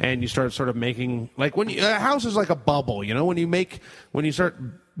 and you start sort of making like when a house is like a bubble, you know, when you start.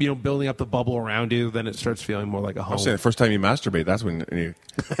 Building up the bubble around you, then it starts feeling more like a home. I'll say the first time you masturbate, that's when you.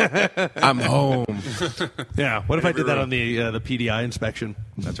 I'm home. Yeah. What if I did that on the PDI inspection?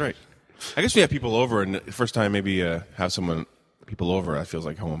 That's right. I guess we have people over, and the first time maybe have people over, that feels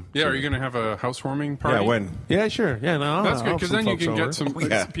like home. Yeah, are you going to have a housewarming party? Yeah, when? Yeah, sure. Yeah, no. That's good, I'll have because some then you folks can over. get some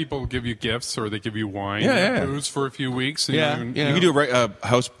Yeah. people give you gifts, or they give you wine, Yeah. booze for a few weeks. And Yeah, you, yeah. You can do a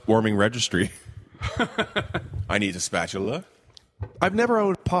housewarming registry. I need a spatula. I've never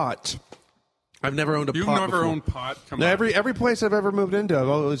owned pot. I've never owned a You've pot never before. owned pot? Come No, on. every place I've ever moved into, I've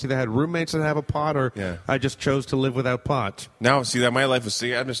always either had roommates that have a pot, or Yeah. I just chose to live without pots. Now, see that my life is.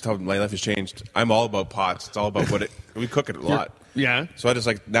 I'm just how my life has changed. I'm all about pots. It's all about we cook it a lot. Yeah. So I just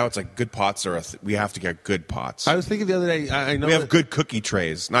like now it's like good pots are. We have to get good pots. I was thinking the other day. I know We have that- good cookie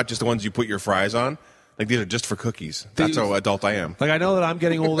trays, not just the ones you put your fries on. Like these are just for cookies. That's how adult I am. Like I know that I'm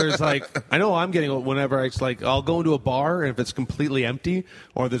getting older. It's like I know I'm getting old whenever it's like I'll go into a bar and if it's completely empty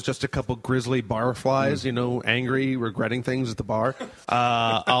or there's just a couple grizzly barflies, angry, regretting things at the bar.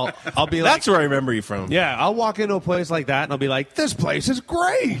 I'll be like, That's where I remember you from. yeah, I'll walk into a place like that and I'll be like, this place is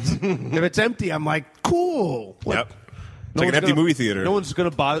great. If it's empty, I'm like, cool. What- Yep. It's like an empty movie theater. No one's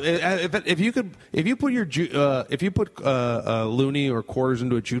gonna bother. If you put loony or quarters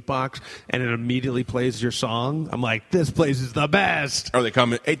into a jukebox and it immediately plays your song, I'm like, this place is the best. Or they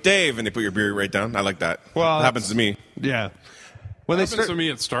come, hey Dave, and they put your beer right down. I like that. Well, It happens to me. Yeah. When It happens to me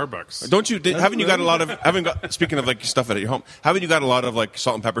at Starbucks. Don't you? Haven't you got a lot of? Speaking of like stuff at your home, haven't you got a lot of like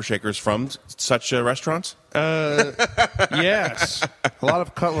salt and pepper shakers from such restaurants? Yes, a lot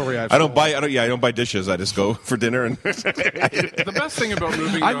of cutlery. I don't buy dishes. I just go for dinner and The best thing about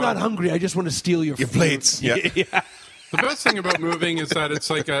moving, I'm though, not hungry. I just want to steal your food. plates. Yeah. the best thing about moving is that it's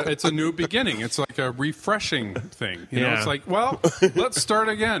like it's a new beginning. It's like a refreshing thing. You know, Yeah. it's like, well, let's start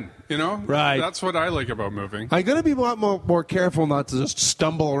again. You know, Right. That's what I like about moving. I'm gonna be a lot more careful not to just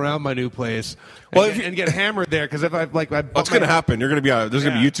stumble around my new place. Well, And get hammered there because if I like, What's going to happen? You're going to be there's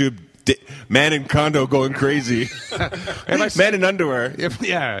going to be YouTube man in condo going crazy, man in underwear,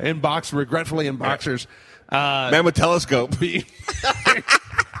 regretfully in boxers. man with telescope.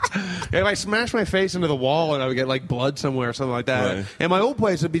 If I smash my face into the wall and I would get like blood somewhere or something like that, Right. and my old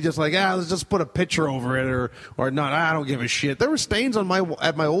place would be just like, let's just put a picture over it or not. I don't give a shit. There were stains on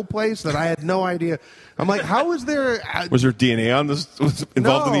at my old place that I had no idea. I'm like, how is there? Was there DNA on this? Was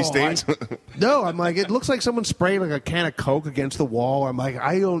involved in these stains? No, I'm like, it looks like someone sprayed like a can of Coke against the wall. I'm like,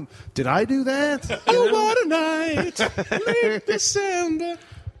 did I do that? Oh, what a night, late December.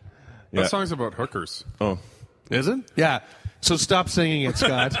 That song's about hookers. Oh, Is it? Yeah. So stop singing it,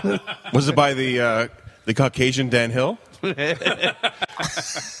 Scott. was it by the Caucasian Dan Hill? He's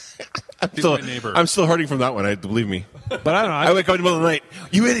my neighbor. I'm still hurting from that one. Believe me. But I don't know. I wake up in the middle of the night.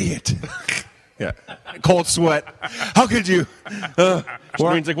 You idiot. Yeah. Cold sweat. How could you?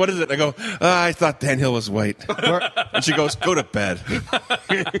 Maureen's like, what is it? I go, I thought Dan Hill was white. And she goes, go to bed.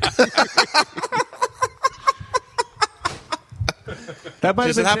 That might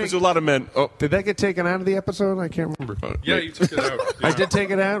have It been happens to a lot of men. Oh, Did that get taken out of the episode? I can't remember. Yeah, you took it out. I Yeah. did take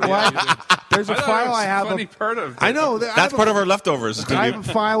it out. Why? you did. There's a I thought it file was I have. funny part of I know. that's part of our leftovers. It's I gonna have be,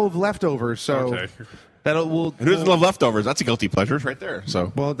 a file of leftovers, so Okay. that'll will. who doesn't love leftovers? That's a guilty pleasure right there.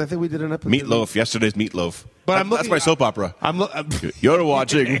 So Well, I think we did an episode. meatloaf, yesterday's meatloaf. But That- I'm that's looking- my soap opera. I'm You're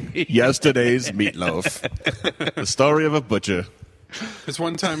watching yesterday's meatloaf, the story of a butcher. This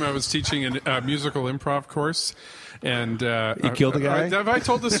one time I was teaching a musical improv course, and You killed a guy? Have I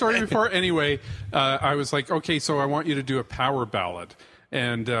told this story before? Anyway, I was like, okay, so I want you to do a power ballad,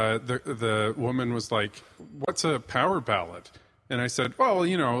 and the woman was like, "What's a power ballad?" And I said, "Well,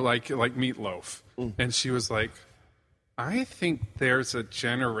 like Meatloaf," and she was like, I think there's a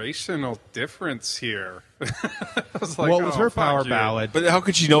generational difference here. I was like, What was her fuck power you. ballad? But how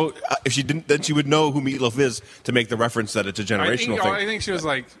could she know if she didn't? Then she would know who Meatloaf is to make the reference that it's a generational I thing. think she was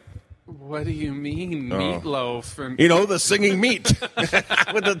like, what do you mean, meatloaf? And You know, the singing meat with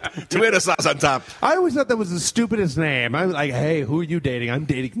the tomato sauce on top. I always thought that was the stupidest name. I was like, hey, who are you dating? I'm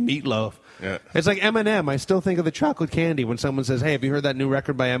dating Meatloaf. Yeah. It's like Eminem. I still think of the chocolate candy when someone says, hey, have you heard that new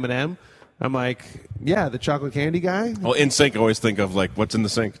record by Eminem? I'm like, yeah, the chocolate candy guy? Well, in sync, I always think of like, what's in the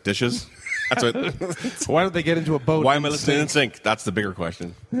sink? Dishes. That's what. Why don't they get into a boat? Why am I listening in sync? That's the bigger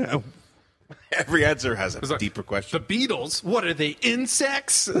question. Yeah. Every answer has a like, deeper question. The Beatles, what are they,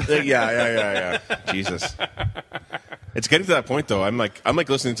 insects? Yeah. Jesus. It's getting to that point though. I'm like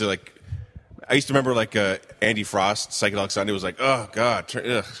listening to like. I used to remember like Andy Frost, Psychedelic Sunday was like, oh god,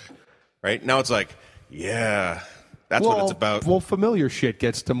 ugh. Right now it's like, yeah, that's what it's about. Well, familiar shit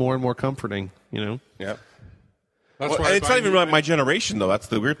gets to more and more comforting, you know. Yeah. That's Well, why it's not even my generation though. That's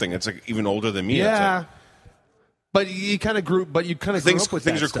the weird thing. It's like even older than me. Yeah. But you kind of grew. But you kind of Things grew up with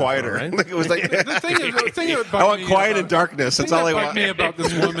things that are stuff, quieter. right? Like, it was like the thing that bugged I want me quiet about- and darkness. That's the thing all I that bugged want. me about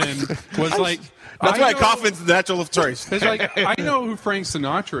this woman was like. That's why I know- cough into the natural choice. It's like I know who Frank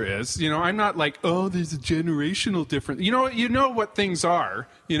Sinatra is. You know, I'm not like, oh, there's a generational difference. You know what things are.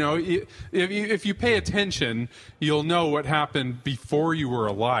 You know, if you pay attention, you'll know what happened before you were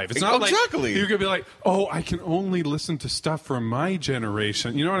alive. It's not Exactly. like you're gonna be like, oh, I can only listen to stuff from my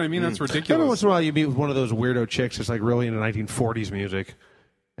generation. You know what I mean? That's Every ridiculous. once in a while, you meet with one of those weirdo chicks that's like really into 1940s music,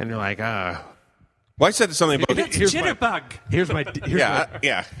 and you're like, Well, I said something about Here's my- Jitterbug. here's my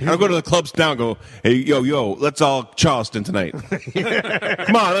yeah. I'll go to the clubs now and go, hey, yo, let's all Charleston tonight.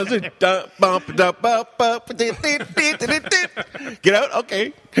 Come on, let's do get out?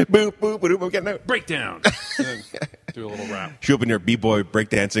 Okay. Boop, boop, boop, I'm getting out. Breakdown. Do a little rap. Show up in your b-boy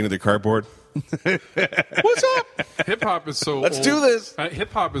breakdancing with your cardboard. What's up? Hip hop is so. Let's old. do this.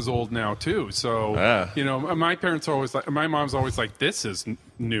 Hip hop is old now too. So you know, my parents are always like, my mom's always like, "This is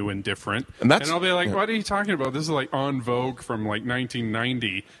new and different," And that's- I'll be like, "What are you talking about? This is like on Vogue from like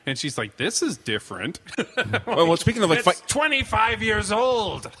 1990," and she's like, "This is different." Well, speaking of like, It's 25 years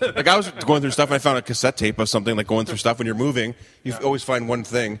old. like I was going through stuff and I found a cassette tape of something, like going through stuff when you're moving. You always find one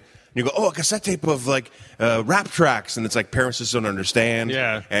thing. And you go, oh, a cassette tape of like rap tracks, and it's like parents just don't understand.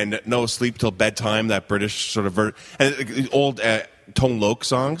 Yeah. And no sleep till bedtime. That British sort of and old Tone Loc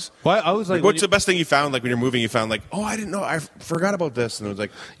songs. Well, I was like, What's the best thing you found? Like when you're moving, you found like, oh, I didn't know, I forgot about this, and it was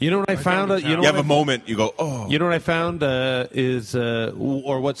like, you know what I found? You know you have what a moment, you go, oh, You know what I found is,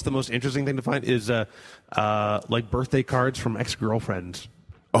 or what's the most interesting thing to find is, like birthday cards from ex-girlfriends.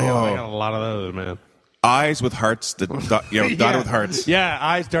 I got a lot of those, man. eyes with hearts that dotted with hearts. Yeah,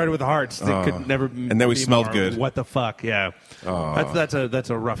 eyes started with hearts. That could never. And then we be smelled more, good. What the fuck? Yeah, that's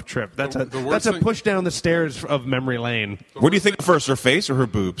a rough trip. That's The worst that's a thing- push down the stairs of memory lane. What do you think first, her face or her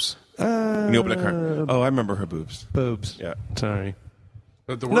boobs? When you open a card. Oh, I remember her boobs. Boobs. Yeah. Sorry.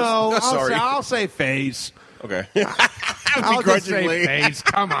 The worst, No, Sorry. I'll say face. Okay. I'll just say Begrudgingly. face.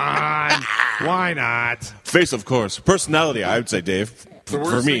 Come on. Why not? Face, of course. Personality, I would say, Dave. the For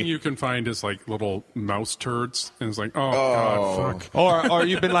worst me. thing you can find is like little mouse turds, and it's like, oh god, fuck. Or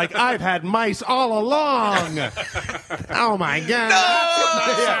you've been like, I've had mice all along. Oh my god.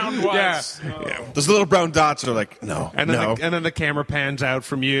 Sound was. Yeah. Those little brown dots are like, no, And then, no. and then the camera pans out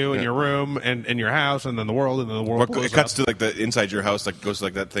from you and your room and your house and then the world and then the world Or blows it cuts up. to like the inside your house, like goes to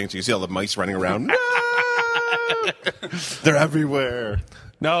like that thing, so you see all the mice running around. No! They're everywhere.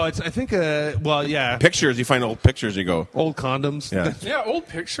 No, it's I think well yeah, Pictures, you find old pictures, you go, old condoms. yeah. Yeah, old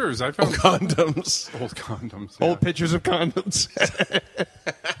pictures. I found Condoms. old condoms. Yeah. Old pictures of condoms.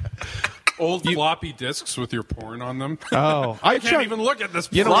 Old floppy disks with your porn on them. Oh, I can't even look at this.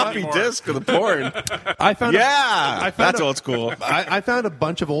 You know porn what? Floppy anymore. disk of the porn. I found Yeah, I found that's old school. I found a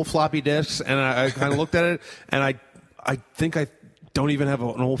bunch of old floppy disks and I kind of looked at it and I think I don't even have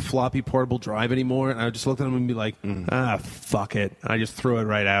an old floppy portable drive anymore. And I just looked at them and be like, fuck it. I just threw it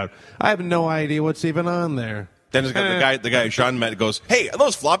right out. I have no idea what's even on there. Then there's got the guy Sean met goes, hey, are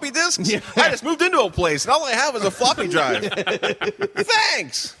those floppy disks? Yeah. I just moved into a place and all I have is a floppy drive.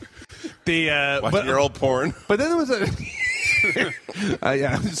 Thanks. Watching your old porn. But then there was a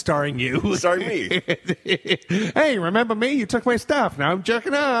yeah, starring you. Sorry, me. Hey, remember me? You took my stuff. Now I'm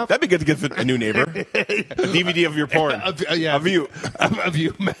jerking off. That'd be good to give a new neighbor. A DVD of your porn. Yeah, Of you. of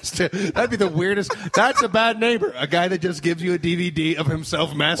you, master. That'd be the weirdest. That's a bad neighbor. A guy that just gives you a DVD of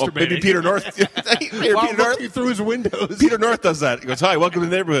himself masturbating. Well, maybe Peter North. Peter while North. looking through his windows. Peter North does that. He goes, hi, welcome to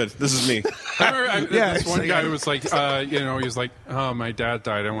the neighborhood. This is me. Yeah, this it's one like- guy who was like, he was like, oh, my dad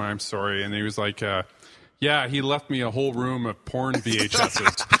died. I'm sorry. And he was like, yeah, he left me a whole room of porn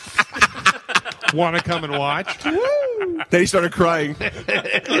VHSs. Want to come and watch? Then he started crying.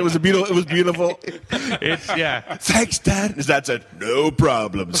 It was beautiful. It's yeah. Thanks, Dad. His dad said, no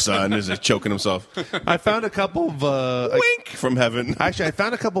problem, son. As he's choking himself. I found a couple of Wink from heaven. actually, I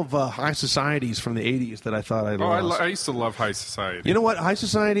found a couple of high societies from the '80s that I thought I'd Oh, lost. I used to love High Society. You know what? High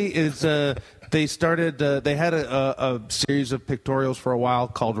Society is They started. They had a series of pictorials for a while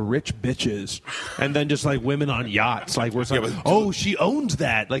called "Rich Bitches," and then just like women on yachts. Like where it's like, oh, she owns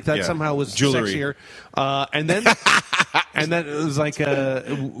that. Like that somehow was jewelry. sexier. And then it was like,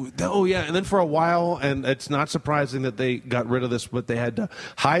 oh yeah. And then for a while, and it's not surprising that they got rid of this, but they had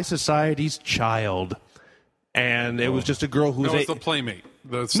High Society's Child. And it was just a girl who was the Playmate.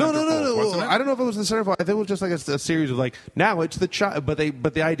 The no. centerfold, wasn't it? I don't know if it was the centerfold. I think it was just like a series of like now it's the child, but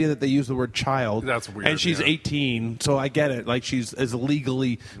the idea that they use the word child. That's weird. And she's 18, so I get it. Like she's is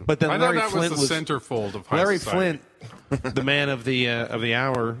legally. But then I Larry thought that Flint was the centerfold of High Larry Society. Flint, the man of the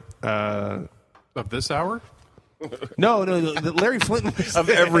hour. Of this hour? No, Larry Flint was Of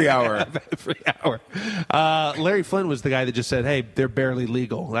every hour. of every hour. Larry Flint was the guy that just said, "Hey, they're barely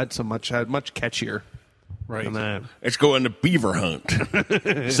legal." That's much catchier. Right. Than that. Let's go on a beaver hunt.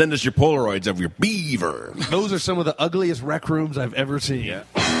 Send us your Polaroids of your beaver. Those are some of the ugliest rec rooms I've ever seen. Yeah.